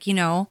feel like,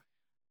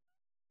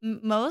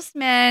 most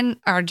men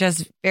are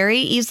just very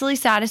easily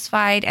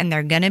satisfied and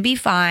they're going to be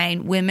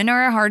fine. Women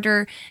are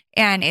harder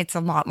and it's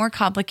a lot more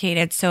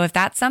complicated. So if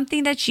that's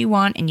something that you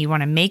want and you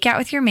want to make out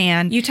with your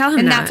man, you tell him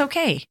and that's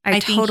okay. I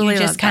think you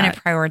just kind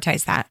of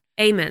prioritize that.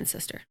 Amen,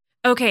 sister.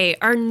 Okay,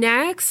 our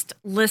next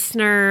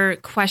listener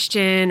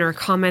question or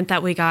comment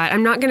that we got,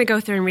 I'm not going to go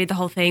through and read the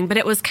whole thing, but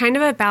it was kind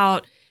of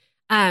about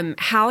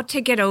how to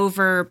get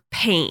over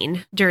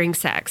pain during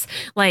sex.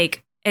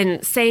 Like,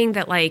 and saying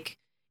that like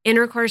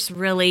intercourse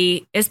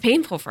really is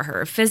painful for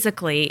her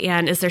physically.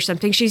 And is there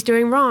something she's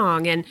doing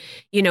wrong? And,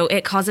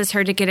 it causes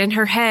her to get in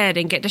her head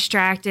and get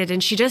distracted.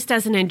 And she just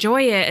doesn't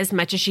enjoy it as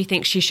much as she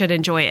thinks she should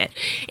enjoy it.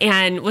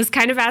 And was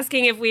kind of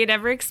asking if we had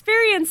ever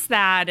experienced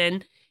that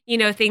and,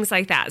 things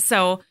like that.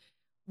 So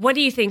what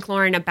do you think,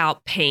 Lauren,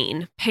 about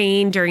pain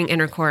during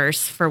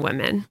intercourse for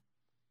women?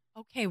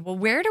 Okay, well,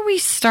 where do we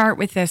start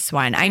with this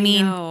one? I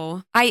mean,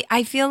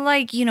 I feel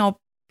like,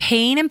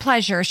 pain and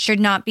pleasure should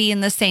not be in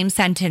the same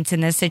sentence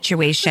in this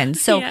situation.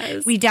 So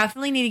we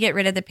definitely need to get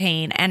rid of the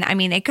pain. And I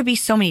mean, it could be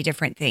so many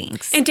different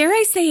things. And dare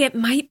I say, it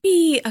might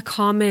be a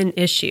common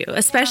issue,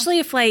 especially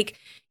if like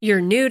you're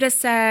new to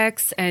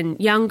sex and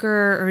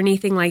younger or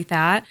anything like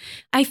that.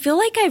 I feel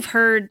like I've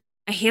heard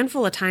a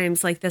handful of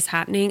times like this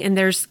happening, and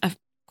there's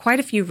quite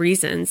a few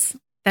reasons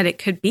that it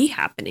could be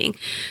happening.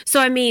 So,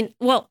 I mean,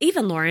 well,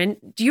 even Lauren,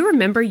 do you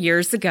remember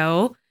years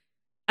ago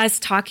us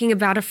talking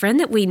about a friend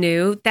that we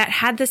knew that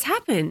had this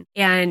happen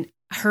and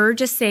her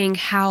just saying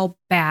how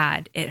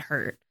bad it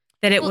hurt,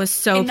 that it was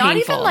so painful. Not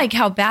even like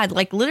how bad,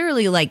 like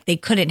literally like they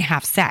couldn't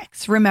have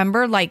sex.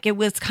 Remember? Like it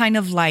was kind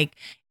of like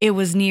it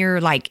was near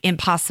like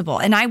impossible.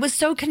 And I was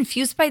so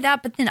confused by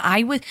that. But then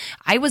I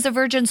was a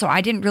virgin, so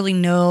I didn't really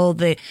know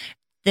the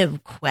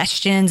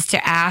questions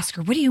to ask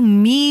or what do you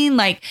mean?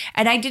 Like,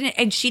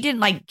 and she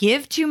didn't like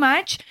give too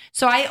much.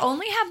 So I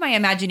only have my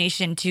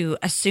imagination to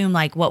assume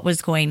like what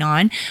was going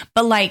on.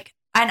 But like,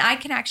 and I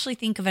can actually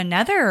think of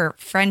another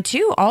friend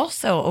too,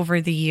 also over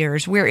the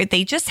years where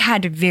they just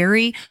had a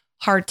very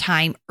hard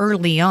time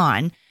early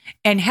on.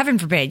 And heaven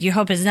forbid, you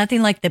hope it's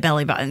nothing like the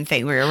belly button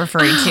thing we were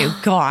referring to.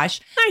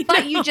 Gosh.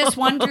 But you just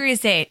wonder,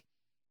 is it,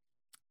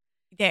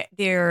 they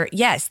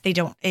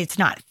don't, it's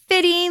not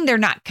fitting, they're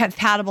not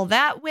compatible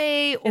that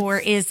way, or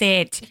is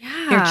it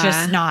they're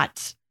just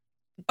not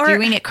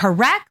doing it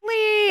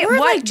correctly, or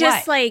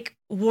like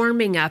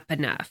warming up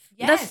enough,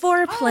 the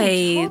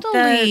foreplay,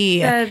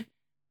 the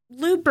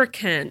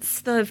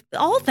lubricants,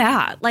 all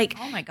that, like,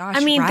 oh my gosh,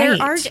 I mean, there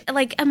are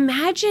like,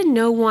 imagine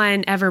no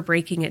one ever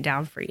breaking it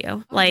down for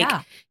you,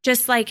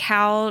 just like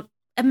how.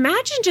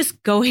 Imagine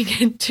just going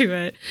into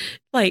it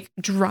like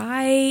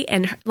dry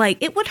and like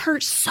it would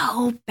hurt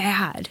so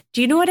bad.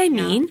 Do you know what I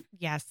mean?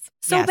 Yes.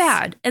 So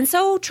bad and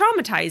so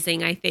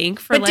traumatizing, I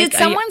think. But did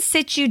someone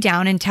sit you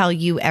down and tell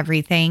you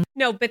everything?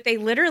 No, but they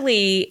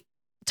literally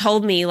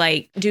told me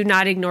like, do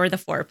not ignore the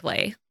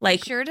foreplay.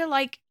 Like, sure to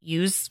like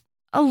use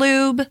a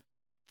lube,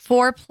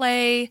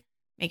 foreplay,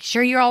 make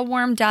sure you're all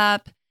warmed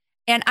up.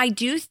 And I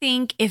do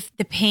think if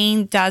the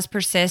pain does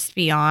persist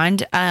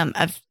beyond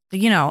a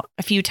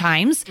few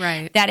times,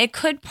 right, that it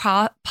could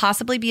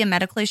possibly be a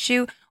medical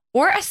issue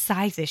or a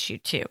size issue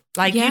too.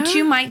 Like you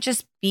two might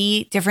just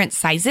be different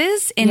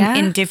sizes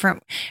in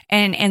different,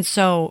 and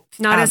so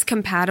not as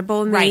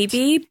compatible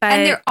maybe, right. But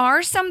and there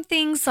are some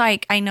things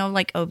like I know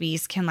like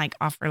OBs can like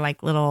offer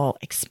like little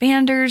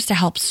expanders to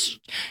help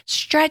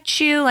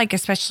stretch you, like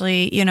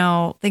especially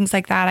things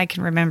like that. I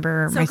can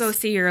remember. So go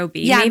see your OB.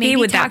 Yeah, maybe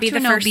would that be the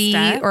first OB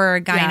step? Or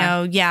a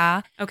gyno?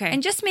 Yeah. Okay.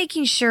 And just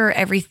making sure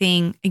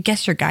everything. I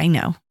guess you're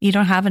gyno. You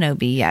don't have an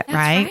OB yet, That's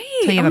right?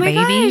 So you have a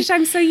baby. Gosh,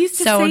 I'm so used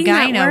to saying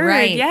gyno, that word.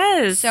 Right?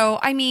 Yes. So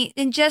I mean,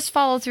 and just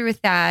follow through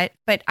with that.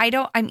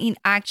 but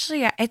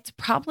actually, it's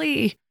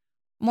probably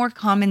more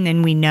common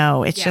than we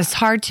know. It's just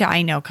hard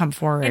to, come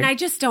forward. And I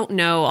just don't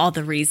know all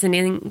the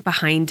reasoning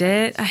behind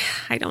it.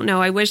 I don't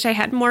know. I wish I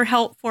had more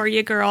help for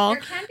you, girl.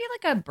 There can be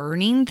like a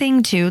burning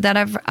thing too that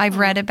I've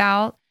read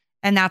about.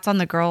 And that's on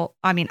the girl.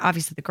 I mean,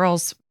 obviously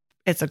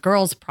it's a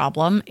girl's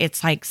problem.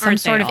 It's like some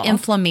sort of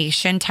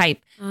inflammation type,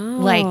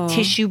 like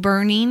tissue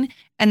burning.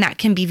 And that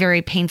can be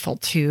very painful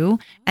too.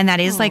 And that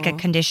is like a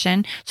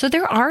condition. So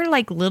there are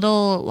like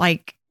little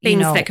like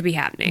things that could be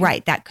happening.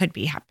 Right. That could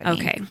be happening.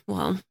 Okay.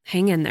 Well,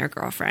 hang in there,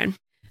 girlfriend.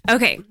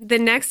 Okay. The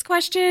next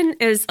question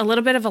is a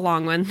little bit of a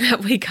long one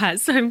that we got.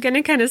 So I'm going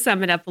to kind of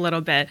sum it up a little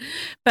bit.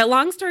 But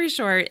long story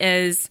short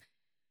is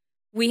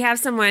we have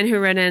someone who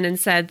wrote in and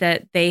said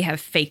that they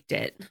have faked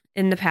it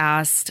in the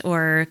past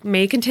or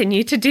may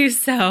continue to do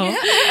so.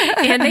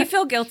 And they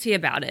feel guilty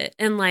about it.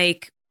 And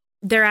like,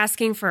 they're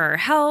asking for our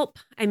help.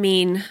 I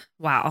mean,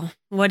 wow.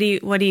 What do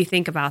you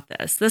think about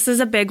this? This is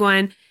a big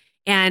one.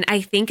 And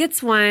I think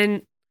it's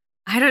one,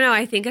 I don't know.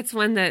 I think it's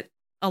one that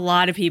a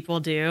lot of people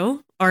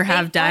do or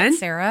have done. What,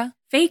 Sarah?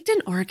 Faked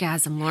an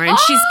orgasm, Lauren.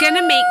 She's going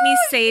to make me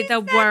say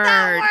the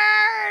word.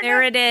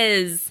 There it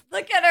is.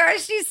 Look at her.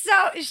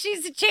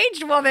 She's a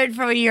changed woman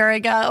from a year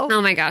ago.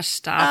 Oh my gosh,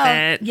 stop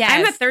it. Yes.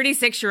 I'm a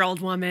 36-year-old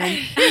woman.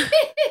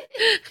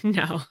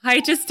 No, I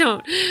just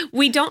don't.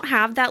 We don't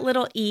have that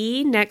little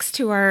E next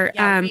to our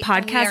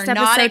podcast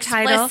episode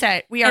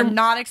title. We are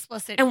not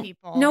explicit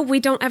people. No, we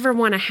don't ever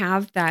want to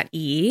have that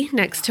E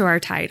next to our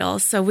title.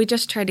 So we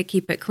just try to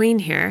keep it clean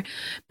here.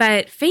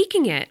 But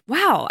faking it,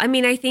 wow. I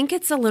mean, I think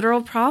it's a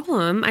literal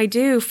problem. I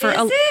do. Is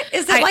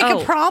it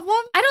a problem?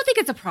 I don't think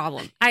it's a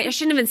problem. I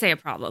shouldn't even say a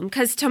problem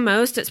because to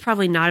most, it's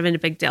probably not even a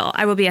big deal.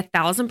 I will be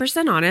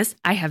 1,000% honest.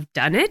 I have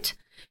done it,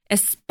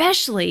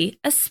 especially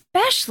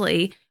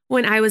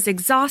when I was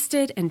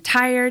exhausted and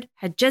tired,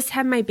 had just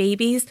had my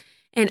babies,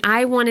 and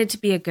I wanted to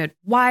be a good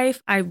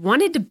wife. I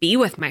wanted to be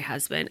with my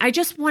husband. I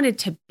just wanted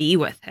to be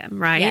with him,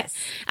 right? Yes.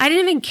 I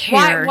didn't even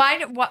care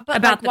about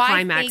the why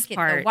climax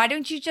part. Why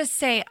don't you just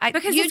say,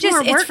 because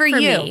it's for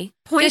you.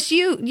 Just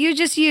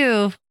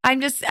you.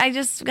 I'm just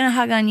going to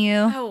hug on you.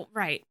 Oh,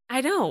 right.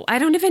 I know. I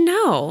don't even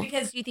know.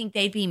 Because you think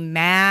they'd be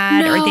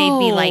mad or they'd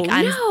be like,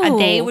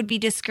 they would be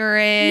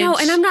discouraged. No,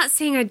 and I'm not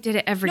saying I did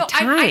it every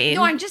time.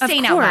 I'm just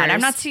saying out loud.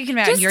 I'm not speaking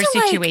about your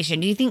situation.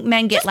 Do you think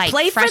men get like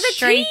play frustrated?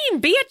 For the team?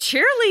 Be a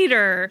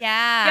cheerleader.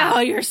 Yeah. Oh,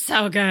 you're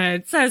so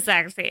good. So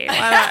sexy.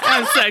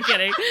 I'm so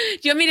kidding. Do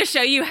you want me to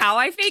show you how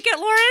I fake it,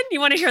 Lauren? You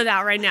want to hear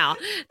that right now?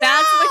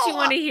 That's what you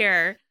want to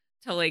hear.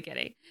 Totally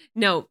kidding.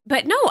 No,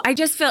 I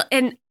just feel,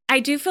 and I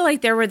do feel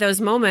like there were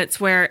those moments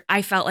where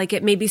I felt like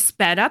it maybe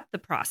sped up the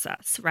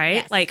process, right?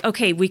 Yes. Like,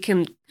 okay, we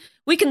can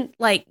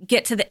like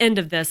get to the end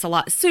of this a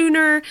lot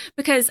sooner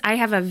because I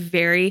have a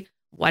very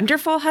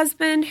wonderful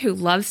husband who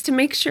loves to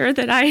make sure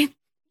that I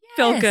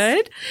feel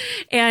good.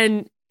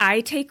 And I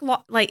take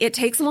it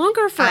takes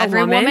longer for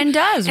every woman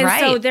does, and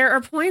right? So there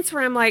are points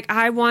where I'm like,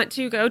 I want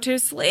to go to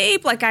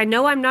sleep. Like, I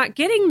know I'm not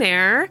getting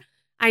there.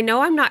 I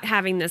know I'm not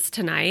having this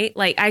tonight.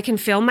 Like, I can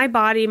feel my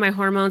body, my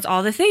hormones,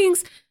 all the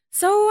things.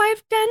 So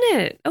I've done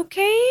it.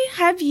 Okay.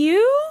 Have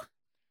you?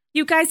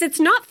 You guys, it's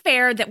not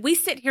fair that we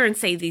sit here and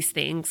say these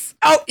things.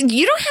 Oh,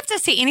 you don't have to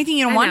say anything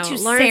you don't want to,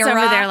 Lauren's Sarah.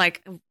 over there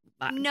like,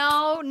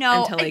 no.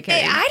 I'm totally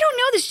kidding. I don't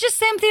know. This is just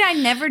something I've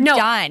never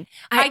done.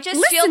 I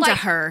just feel like to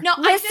her. No,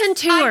 listen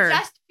to her. I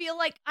just feel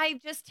like I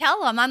just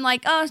tell them. I'm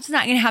like, oh, it's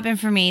not going to happen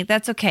for me.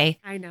 That's okay.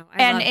 I know.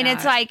 And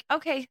it's like,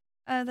 okay,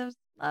 those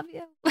love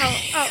you.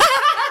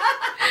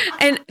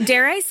 And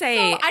dare I say,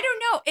 so, I don't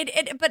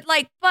know.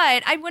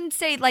 But I wouldn't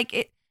say like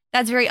it.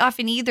 That's very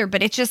often either,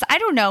 but it's just, I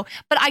don't know.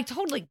 But I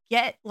totally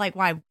get like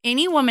why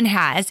any woman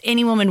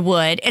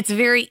would. It's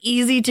very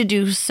easy to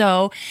do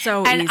so.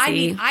 And easy. I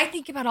mean, I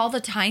think about all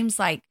the times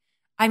like,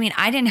 I mean,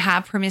 I didn't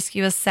have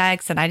promiscuous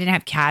sex and I didn't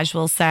have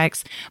casual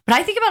sex, but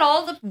I think about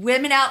all the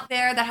women out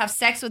there that have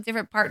sex with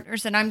different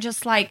partners. And I'm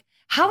just like,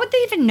 how would they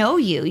even know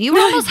you? You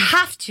would almost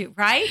have to,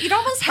 right? You'd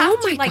almost have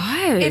to. Like,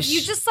 gosh. if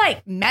you just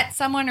like met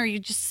someone or you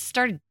just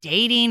started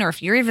dating or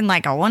if you're even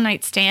like a one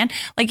night stand,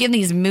 like in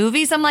these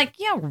movies, I'm like,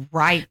 yeah,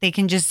 right. They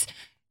can just,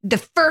 the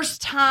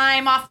first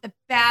time off the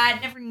bat,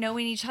 never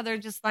knowing each other,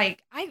 just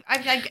like,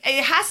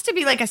 it has to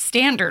be like a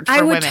standard for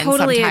women. I would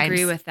totally sometimes.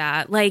 agree with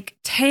that. Like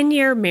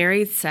 10-year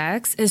married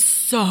sex is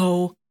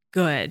so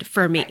good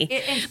for me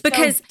it's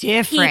because so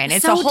different.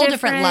 It's a whole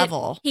different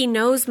level. He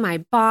knows my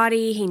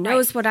body. He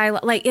knows what I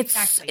like.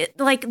 It's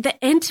like the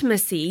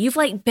intimacy. You've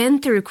like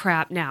been through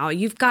crap now.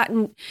 You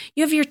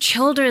have your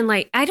children.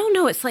 Like, I don't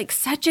know. It's like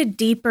such a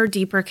deeper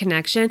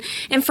connection.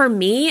 And for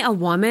me, a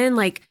woman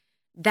like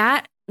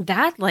that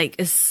like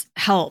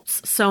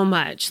helps so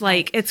much.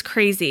 Like, it's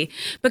crazy.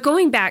 But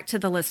going back to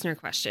the listener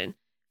question,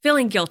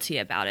 feeling guilty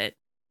about it.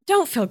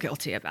 Don't feel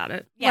guilty about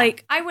it. Yeah,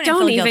 like, I wouldn't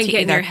don't feel even guilty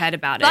get in either. your head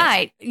about it.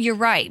 But you're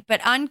right.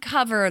 But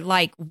uncover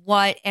like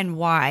what and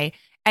why.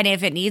 And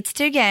if it needs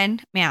to,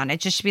 again, man, it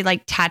just should be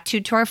like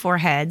tattooed to our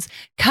foreheads.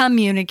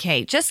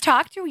 Communicate. Just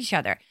talk to each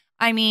other.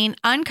 I mean,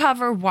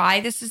 uncover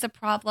why this is a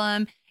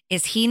problem.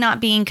 Is he not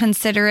being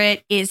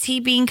considerate? Is he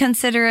being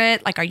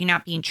considerate? Like, are you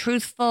not being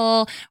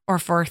truthful or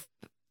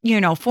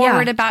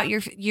forward about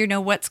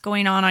your, what's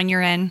going on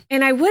your end?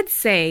 And I would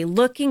say,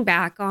 looking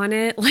back on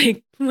it,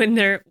 like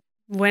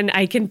when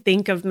I can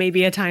think of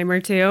maybe a time or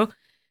two,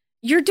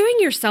 you're doing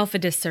yourself a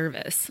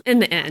disservice in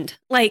the end.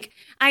 Like,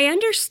 I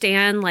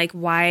understand like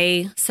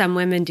why some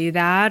women do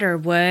that or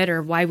would,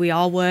 or why we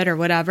all would or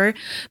whatever.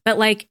 But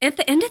like at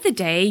the end of the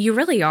day, you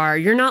really are.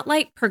 You're not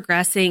like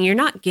progressing. You're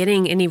not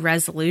getting any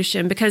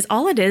resolution, because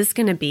all it is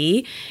going to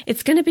be,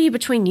 it's going to be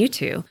between you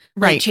two.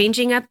 Right. Like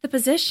changing up the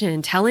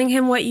position, telling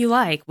him what you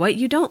like, what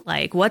you don't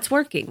like, what's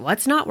working,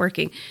 what's not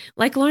working.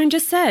 Like Lauren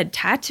just said,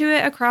 tattoo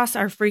it across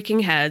our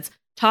freaking heads.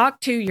 Talk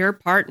to your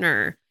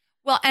partner.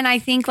 Well, and I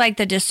think like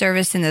the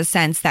disservice in the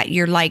sense that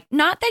you're like,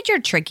 not that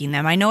you're tricking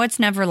them. I know it's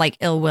never like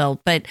ill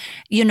will, but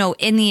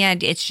in the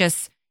end, it's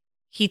just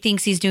he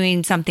thinks he's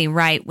doing something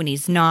right when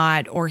he's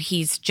not, or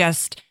he's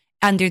just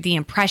under the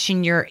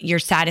impression you're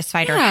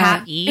satisfied or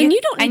happy. And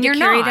you don't need to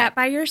carry that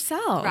by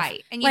yourself.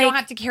 Right. And you don't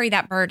have to carry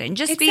that burden.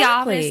 Just be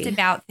honest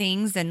about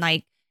things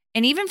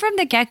and even from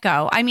the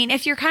get-go, I mean,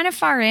 if you're kind of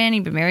far in,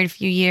 you've been married a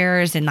few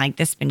years and like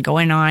this has been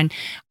going on,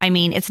 I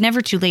mean, it's never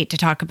too late to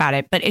talk about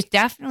it. But it's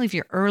definitely, if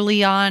you're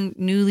early on,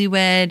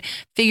 newlywed,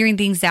 figuring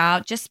things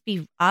out, just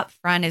be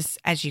upfront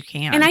as you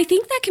can. And I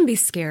think that can be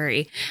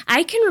scary.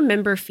 I can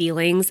remember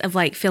feelings of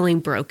like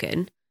feeling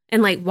broken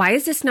and like, why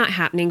is this not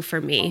happening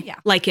for me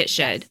like it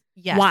should?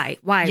 Yes. Why?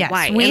 Yes.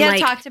 Why? We have have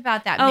talked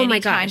about that many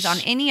times on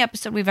any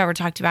episode we've ever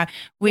talked about.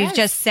 We've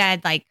just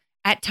said like,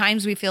 at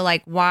times we feel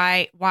like,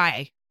 why?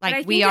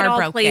 Like we are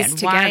broken. Plays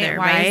together,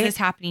 why is this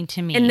happening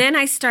to me? And then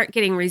I start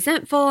getting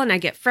resentful and I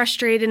get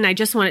frustrated and I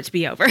just want it to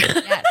be over.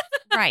 Yes,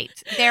 right.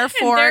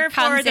 Therefore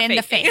comes in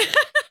the fake.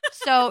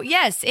 So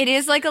yes, it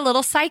is like a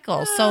little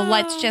cycle. So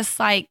let's just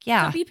so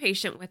be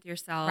patient with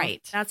yourself.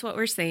 Right. That's what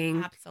we're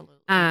saying.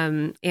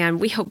 Absolutely. And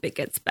we hope it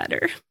gets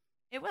better.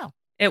 It will.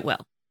 It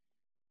will.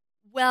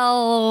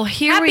 Well,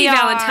 here Happy we are.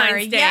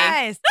 Valentine's Day.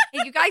 Yes. Hey,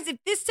 you guys, if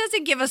this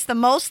doesn't give us the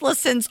most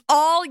listens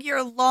all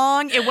year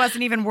long, it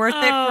wasn't even worth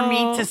it for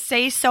me to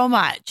say so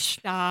much.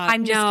 Stop.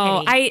 I'm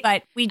just kidding.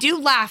 But we do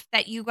laugh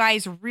that you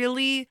guys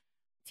really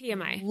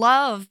TMI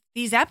love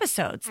these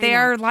episodes. They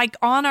are like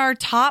on our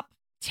top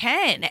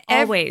 10.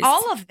 Always.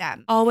 All of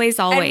them. Always.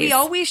 And we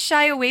always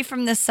shy away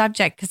from this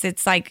subject because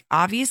it's like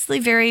obviously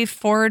very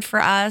forward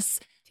for us.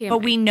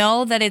 But we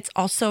know that it's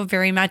also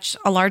very much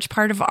a large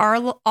part of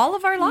all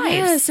of our lives.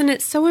 Yes, and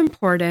it's so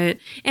important.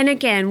 And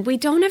again, we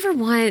don't ever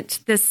want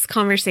this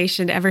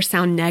conversation to ever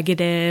sound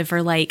negative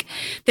or like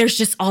there's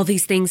just all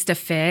these things to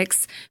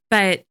fix.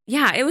 But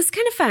yeah, it was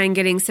kind of fun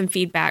getting some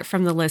feedback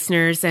from the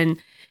listeners and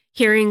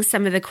hearing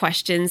some of the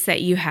questions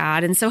that you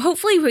had. And so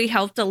hopefully we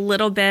helped a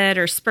little bit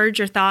or spurred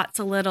your thoughts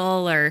a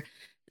little, or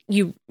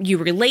you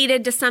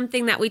related to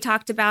something that we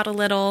talked about a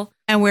little.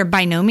 And we're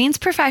by no means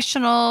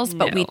professionals,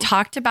 but we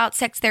talked about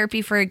sex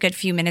therapy for a good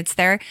few minutes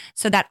there.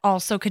 So that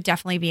also could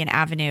definitely be an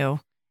avenue.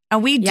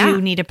 And we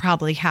do need to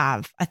probably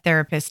have a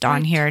therapist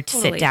on here to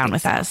sit down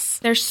with us.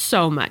 There's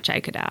so much I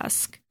could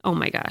ask. Oh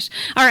my gosh.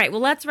 All right.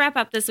 Well, let's wrap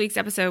up this week's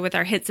episode with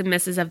our hits and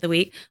misses of the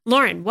week.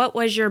 Lauren, what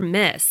was your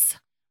miss?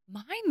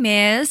 My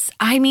miss,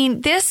 I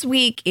mean, this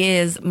week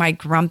is my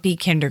grumpy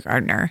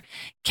kindergartner.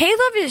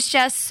 Caleb is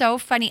just so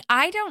funny.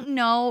 I don't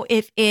know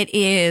if it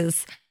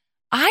is,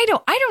 I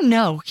don't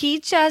know. He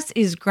just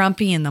is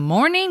grumpy in the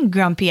morning,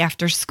 grumpy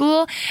after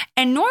school.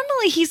 And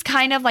normally he's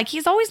kind of like,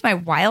 he's always my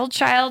wild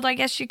child, I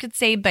guess you could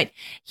say, but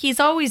he's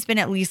always been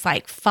at least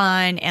like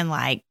fun and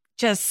like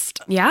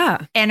just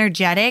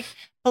energetic.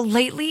 But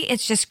lately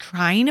it's just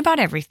crying about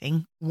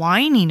everything,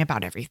 whining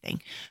about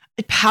everything,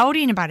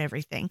 pouting about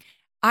everything.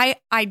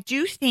 I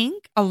do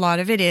think a lot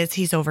of it is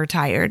he's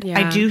overtired. Yeah.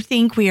 I do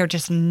think we are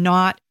just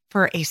not,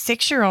 for a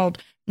 6-year-old,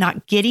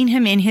 not getting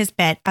him in his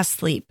bed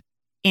asleep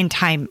in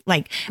time.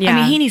 Like, I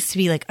mean, he needs to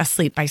be like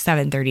asleep by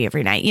 7:30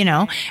 every night,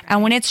 Right.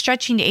 And when it's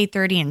stretching to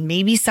 8:30 and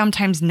maybe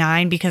sometimes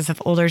 9 because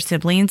of older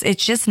siblings,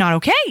 it's just not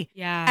okay.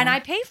 Yeah. And I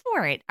pay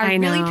for it. I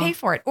really pay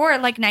for it. Or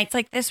like nights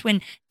like this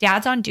when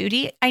dad's on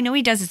duty, I know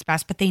he does his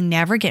best, but they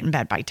never get in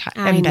bed by bedtime.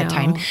 I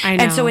know.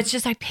 And so it's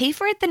just, I pay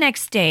for it the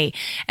next day.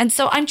 And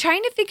so I'm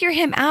trying to figure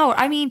him out.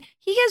 I mean,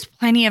 he has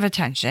plenty of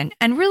attention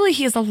and really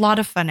he has a lot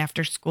of fun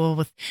after school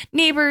with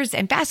neighbors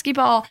and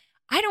basketball.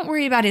 I don't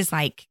worry about his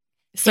like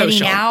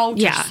getting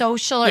out or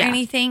social or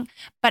anything.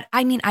 But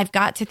I mean, I've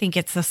got to think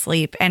it's the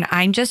sleep. And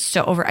I'm just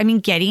so over. I mean,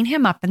 getting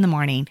him up in the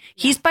morning,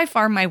 he's by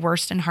far my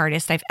worst and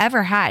hardest I've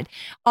ever had.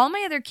 All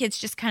my other kids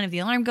just kind of the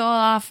alarm go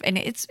off and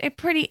it's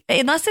pretty,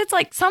 unless it's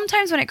like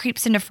sometimes when it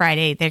creeps into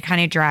Friday, they're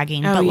kind of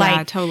dragging. Oh, but yeah,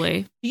 like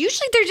totally.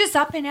 Usually they're just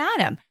up and at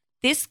him.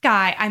 This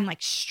guy, I'm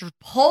like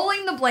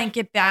pulling the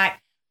blanket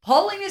back,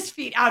 pulling his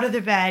feet out of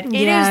the bed.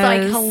 It is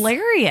like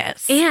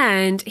hilarious.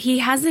 And he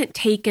hasn't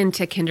taken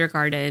to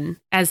kindergarten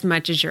as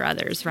much as your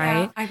others,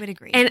 right? Yeah, I would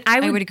agree. And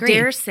I would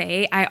dare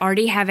say I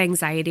already have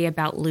anxiety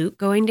about Luke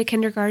going to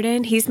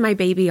kindergarten. He's my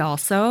baby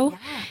also. Yeah.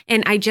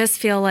 And I just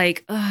feel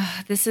like,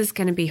 this is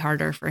going to be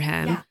harder for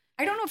him. Yeah.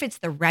 I don't know if it's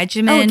the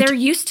regimen. Oh, they're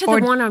used to the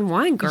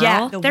one-on-one, girl.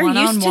 Yeah, they're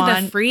used to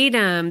the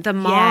freedom, the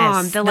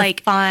mom, the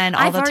like fun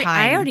all the time.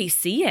 I already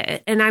see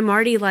it, and I'm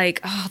already like,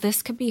 oh,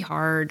 this could be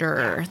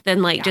harder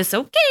than like just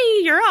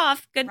okay, you're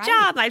off. Good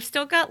job. I've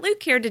still got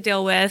Luke here to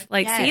deal with.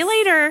 Like, see you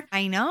later.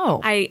 I know.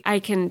 I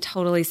can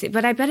totally see,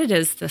 but I bet it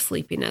is the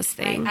sleepiness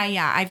thing.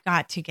 I've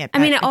got to get. I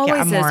mean, it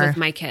always is with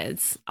my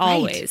kids.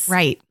 Always.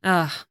 Right.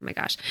 Oh my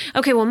gosh.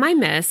 Okay. Well, my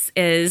miss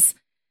is.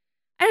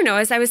 I don't know,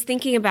 as I was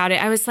thinking about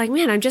it, I was like,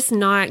 man, I'm just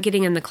not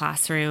getting in the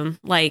classroom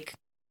like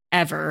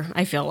ever,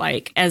 I feel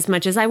like, as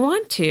much as I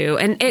want to.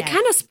 And it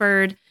kind of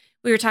spurred,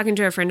 we were talking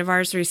to a friend of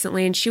ours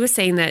recently, and she was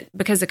saying that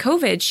because of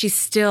COVID, she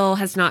still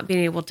has not been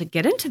able to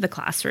get into the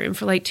classroom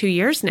for like 2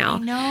 years now.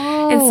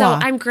 No. And so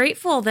I'm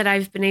grateful that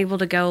I've been able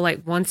to go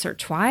like once or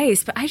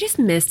twice, but I just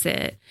miss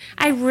it.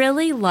 I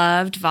really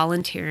loved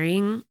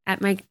volunteering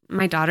at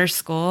my daughter's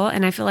school,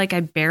 and I feel like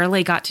I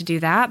barely got to do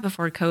that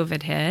before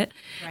COVID hit.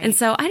 Right. And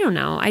so I don't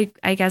know.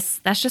 I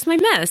guess that's just my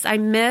miss. I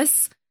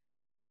miss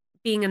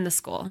being in the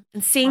school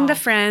and seeing the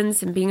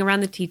friends and being around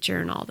the teacher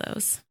and all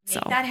those.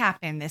 Make that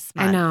happen this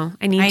month. I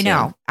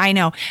know. I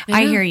know.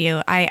 I hear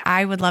you.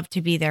 I would love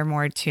to be there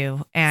more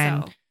too.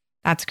 And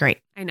that's great.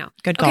 I know.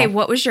 Good goal. Okay.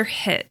 What was your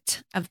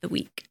hit of the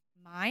week?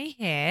 My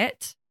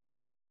hit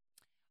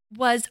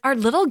was our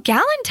little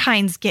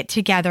Galentine's get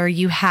together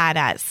you had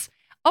us.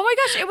 Oh my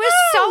gosh. It was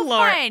so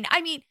fun.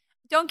 I mean,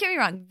 don't get me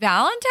wrong.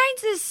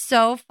 Valentine's is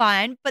so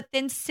fun. But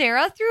then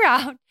Sarah threw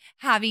out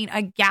having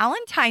a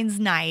Galentine's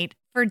night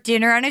for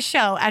dinner and a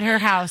show at her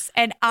house.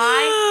 And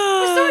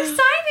I was so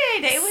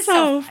excited. It was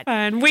so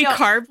fun. We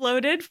carb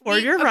loaded for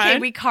your run. Okay,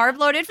 we carb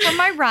loaded for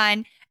my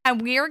run.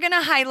 And we are going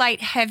to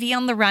highlight heavy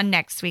on the run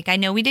next week. I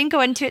know we didn't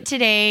go into it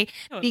today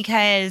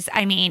because,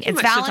 I mean,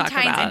 it's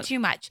Valentine's and too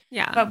much.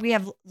 Yeah. But we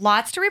have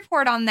lots to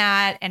report on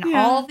that and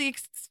all the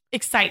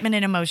excitement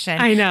and emotion.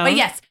 I know. But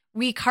yes,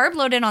 we carb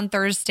loaded on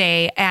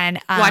Thursday and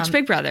watch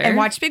Big Brother. And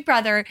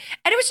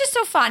it was just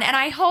so fun. And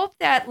I hope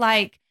that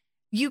like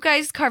you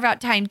guys carve out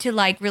time to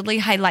like really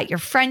highlight your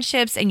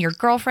friendships and your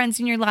girlfriends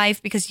in your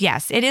life, because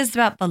yes, it is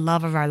about the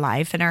love of our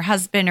life and our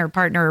husband or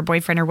partner or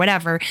boyfriend or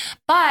whatever.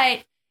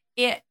 But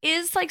it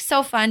is like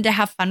so fun to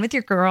have fun with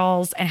your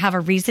girls and have a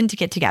reason to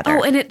get together.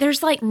 Oh, and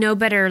there's like no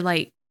better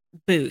like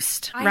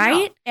boost,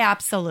 right?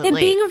 Absolutely. And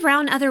being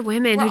around other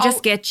women who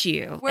just get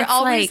you. We're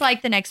always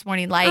like the next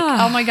morning, like,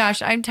 oh my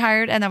gosh, I'm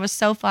tired. And that was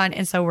so fun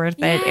and so worth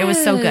it. It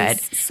was so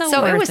good.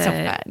 So it was so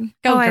fun.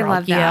 Go, girl, I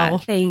love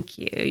that. Thank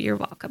you. You're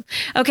welcome.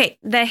 Okay.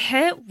 My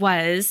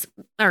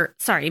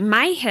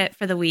hit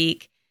for the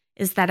week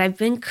is that I've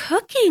been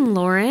cooking,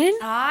 Lauren.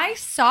 I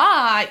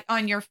saw it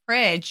on your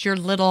fridge, your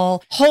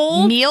little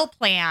meal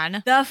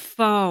plan. The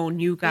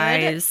phone, you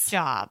guys. Good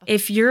job.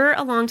 If you're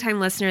a longtime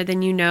listener,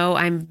 then you know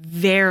I'm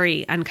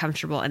very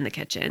uncomfortable in the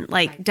kitchen.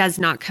 Like, does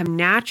not come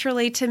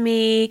naturally to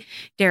me.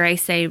 Dare I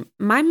say,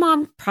 my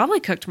mom probably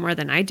cooked more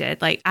than I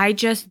did. Like, I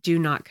just do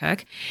not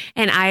cook.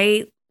 And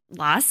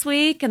last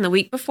week and the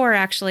week before,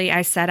 actually,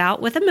 I set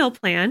out with a meal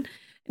plan.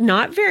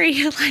 Not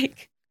very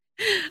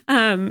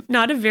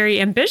not a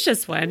very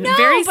ambitious one. No,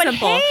 very but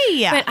simple.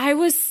 Hey. But I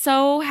was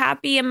so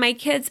happy, and my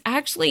kids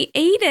actually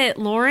ate it,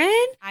 Lauren.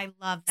 I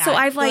love that. So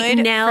I've Good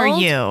nailed.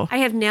 For you. I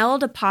have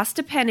nailed a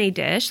pasta penne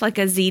dish, like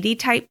a ziti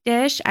type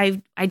dish.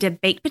 I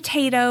did baked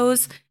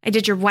potatoes. I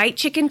did your white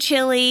chicken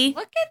chili.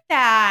 Look at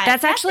that.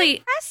 That's actually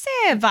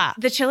impressive.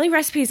 The chili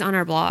recipe is on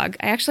our blog.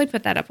 I actually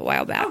put that up a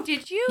while back. Oh,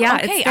 did you? Yeah,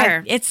 okay. it's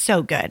there. It's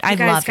so good. I love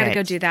it. You guys got to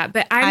go do that.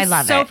 But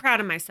I'm so proud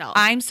of myself.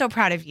 I'm so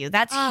proud of you.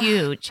 That's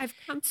huge. I've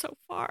come so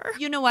far.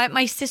 You know what?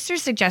 My sister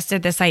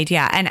suggested this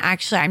idea, and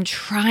actually I'm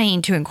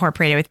trying to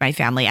incorporate it with my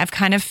family. I've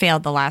kind of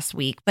failed the last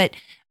week, but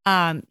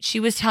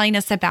she was telling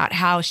us about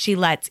how she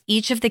lets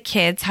each of the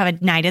kids have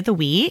a night of the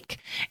week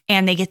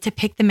and they get to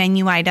pick the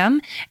menu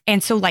item.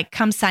 And so like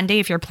come Sunday,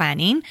 if you're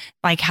planning,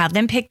 like have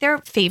them pick their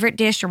favorite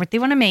dish or what they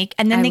want to make.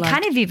 And then they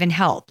kind of even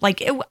help,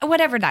 like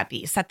whatever that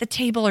be, set the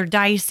table or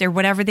dice or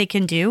whatever they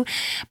can do.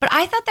 But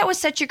I thought that was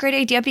such a great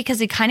idea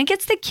because it kind of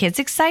gets the kids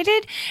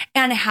excited.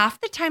 And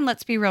half the time,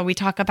 let's be real, we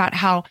talk about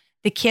how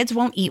the kids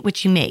won't eat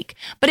what you make.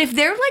 But if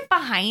they're like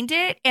behind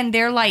it and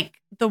they're like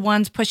the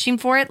ones pushing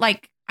for it,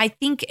 like I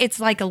think it's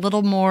like a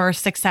little more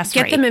success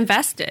rate. Get them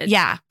invested.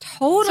 Yeah.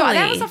 Totally. So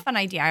that was a fun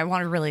idea. I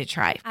want to really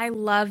try. I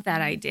love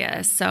that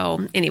idea.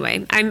 So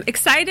anyway, I'm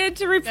excited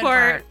to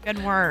report.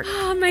 Good work.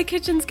 Oh, my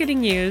kitchen's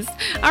getting used.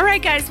 All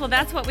right, guys. Well,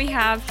 that's what we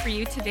have for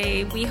you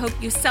today. We hope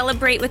you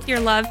celebrate with your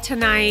love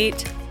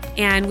tonight.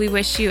 And we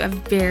wish you a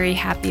very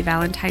happy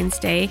Valentine's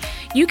Day.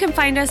 You can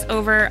find us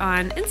over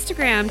on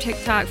Instagram,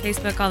 TikTok,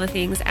 Facebook, all the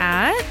things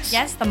at...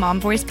 Yes, the Mom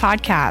Voice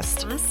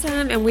Podcast.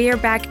 Awesome. And we are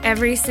back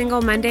every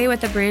single Monday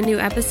with a brand new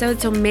episode.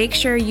 So make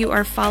sure you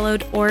are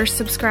followed or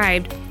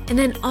subscribed. And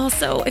then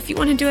also, if you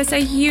want to do us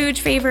a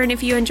huge favor and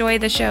if you enjoy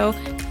the show,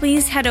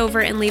 please head over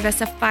and leave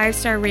us a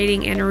 5-star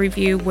rating and a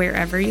review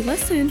wherever you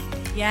listen.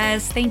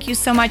 Yes, thank you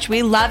so much.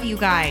 We love you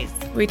guys.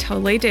 We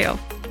totally do.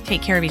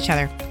 Take care of each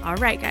other. All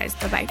right, guys.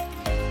 Bye-bye.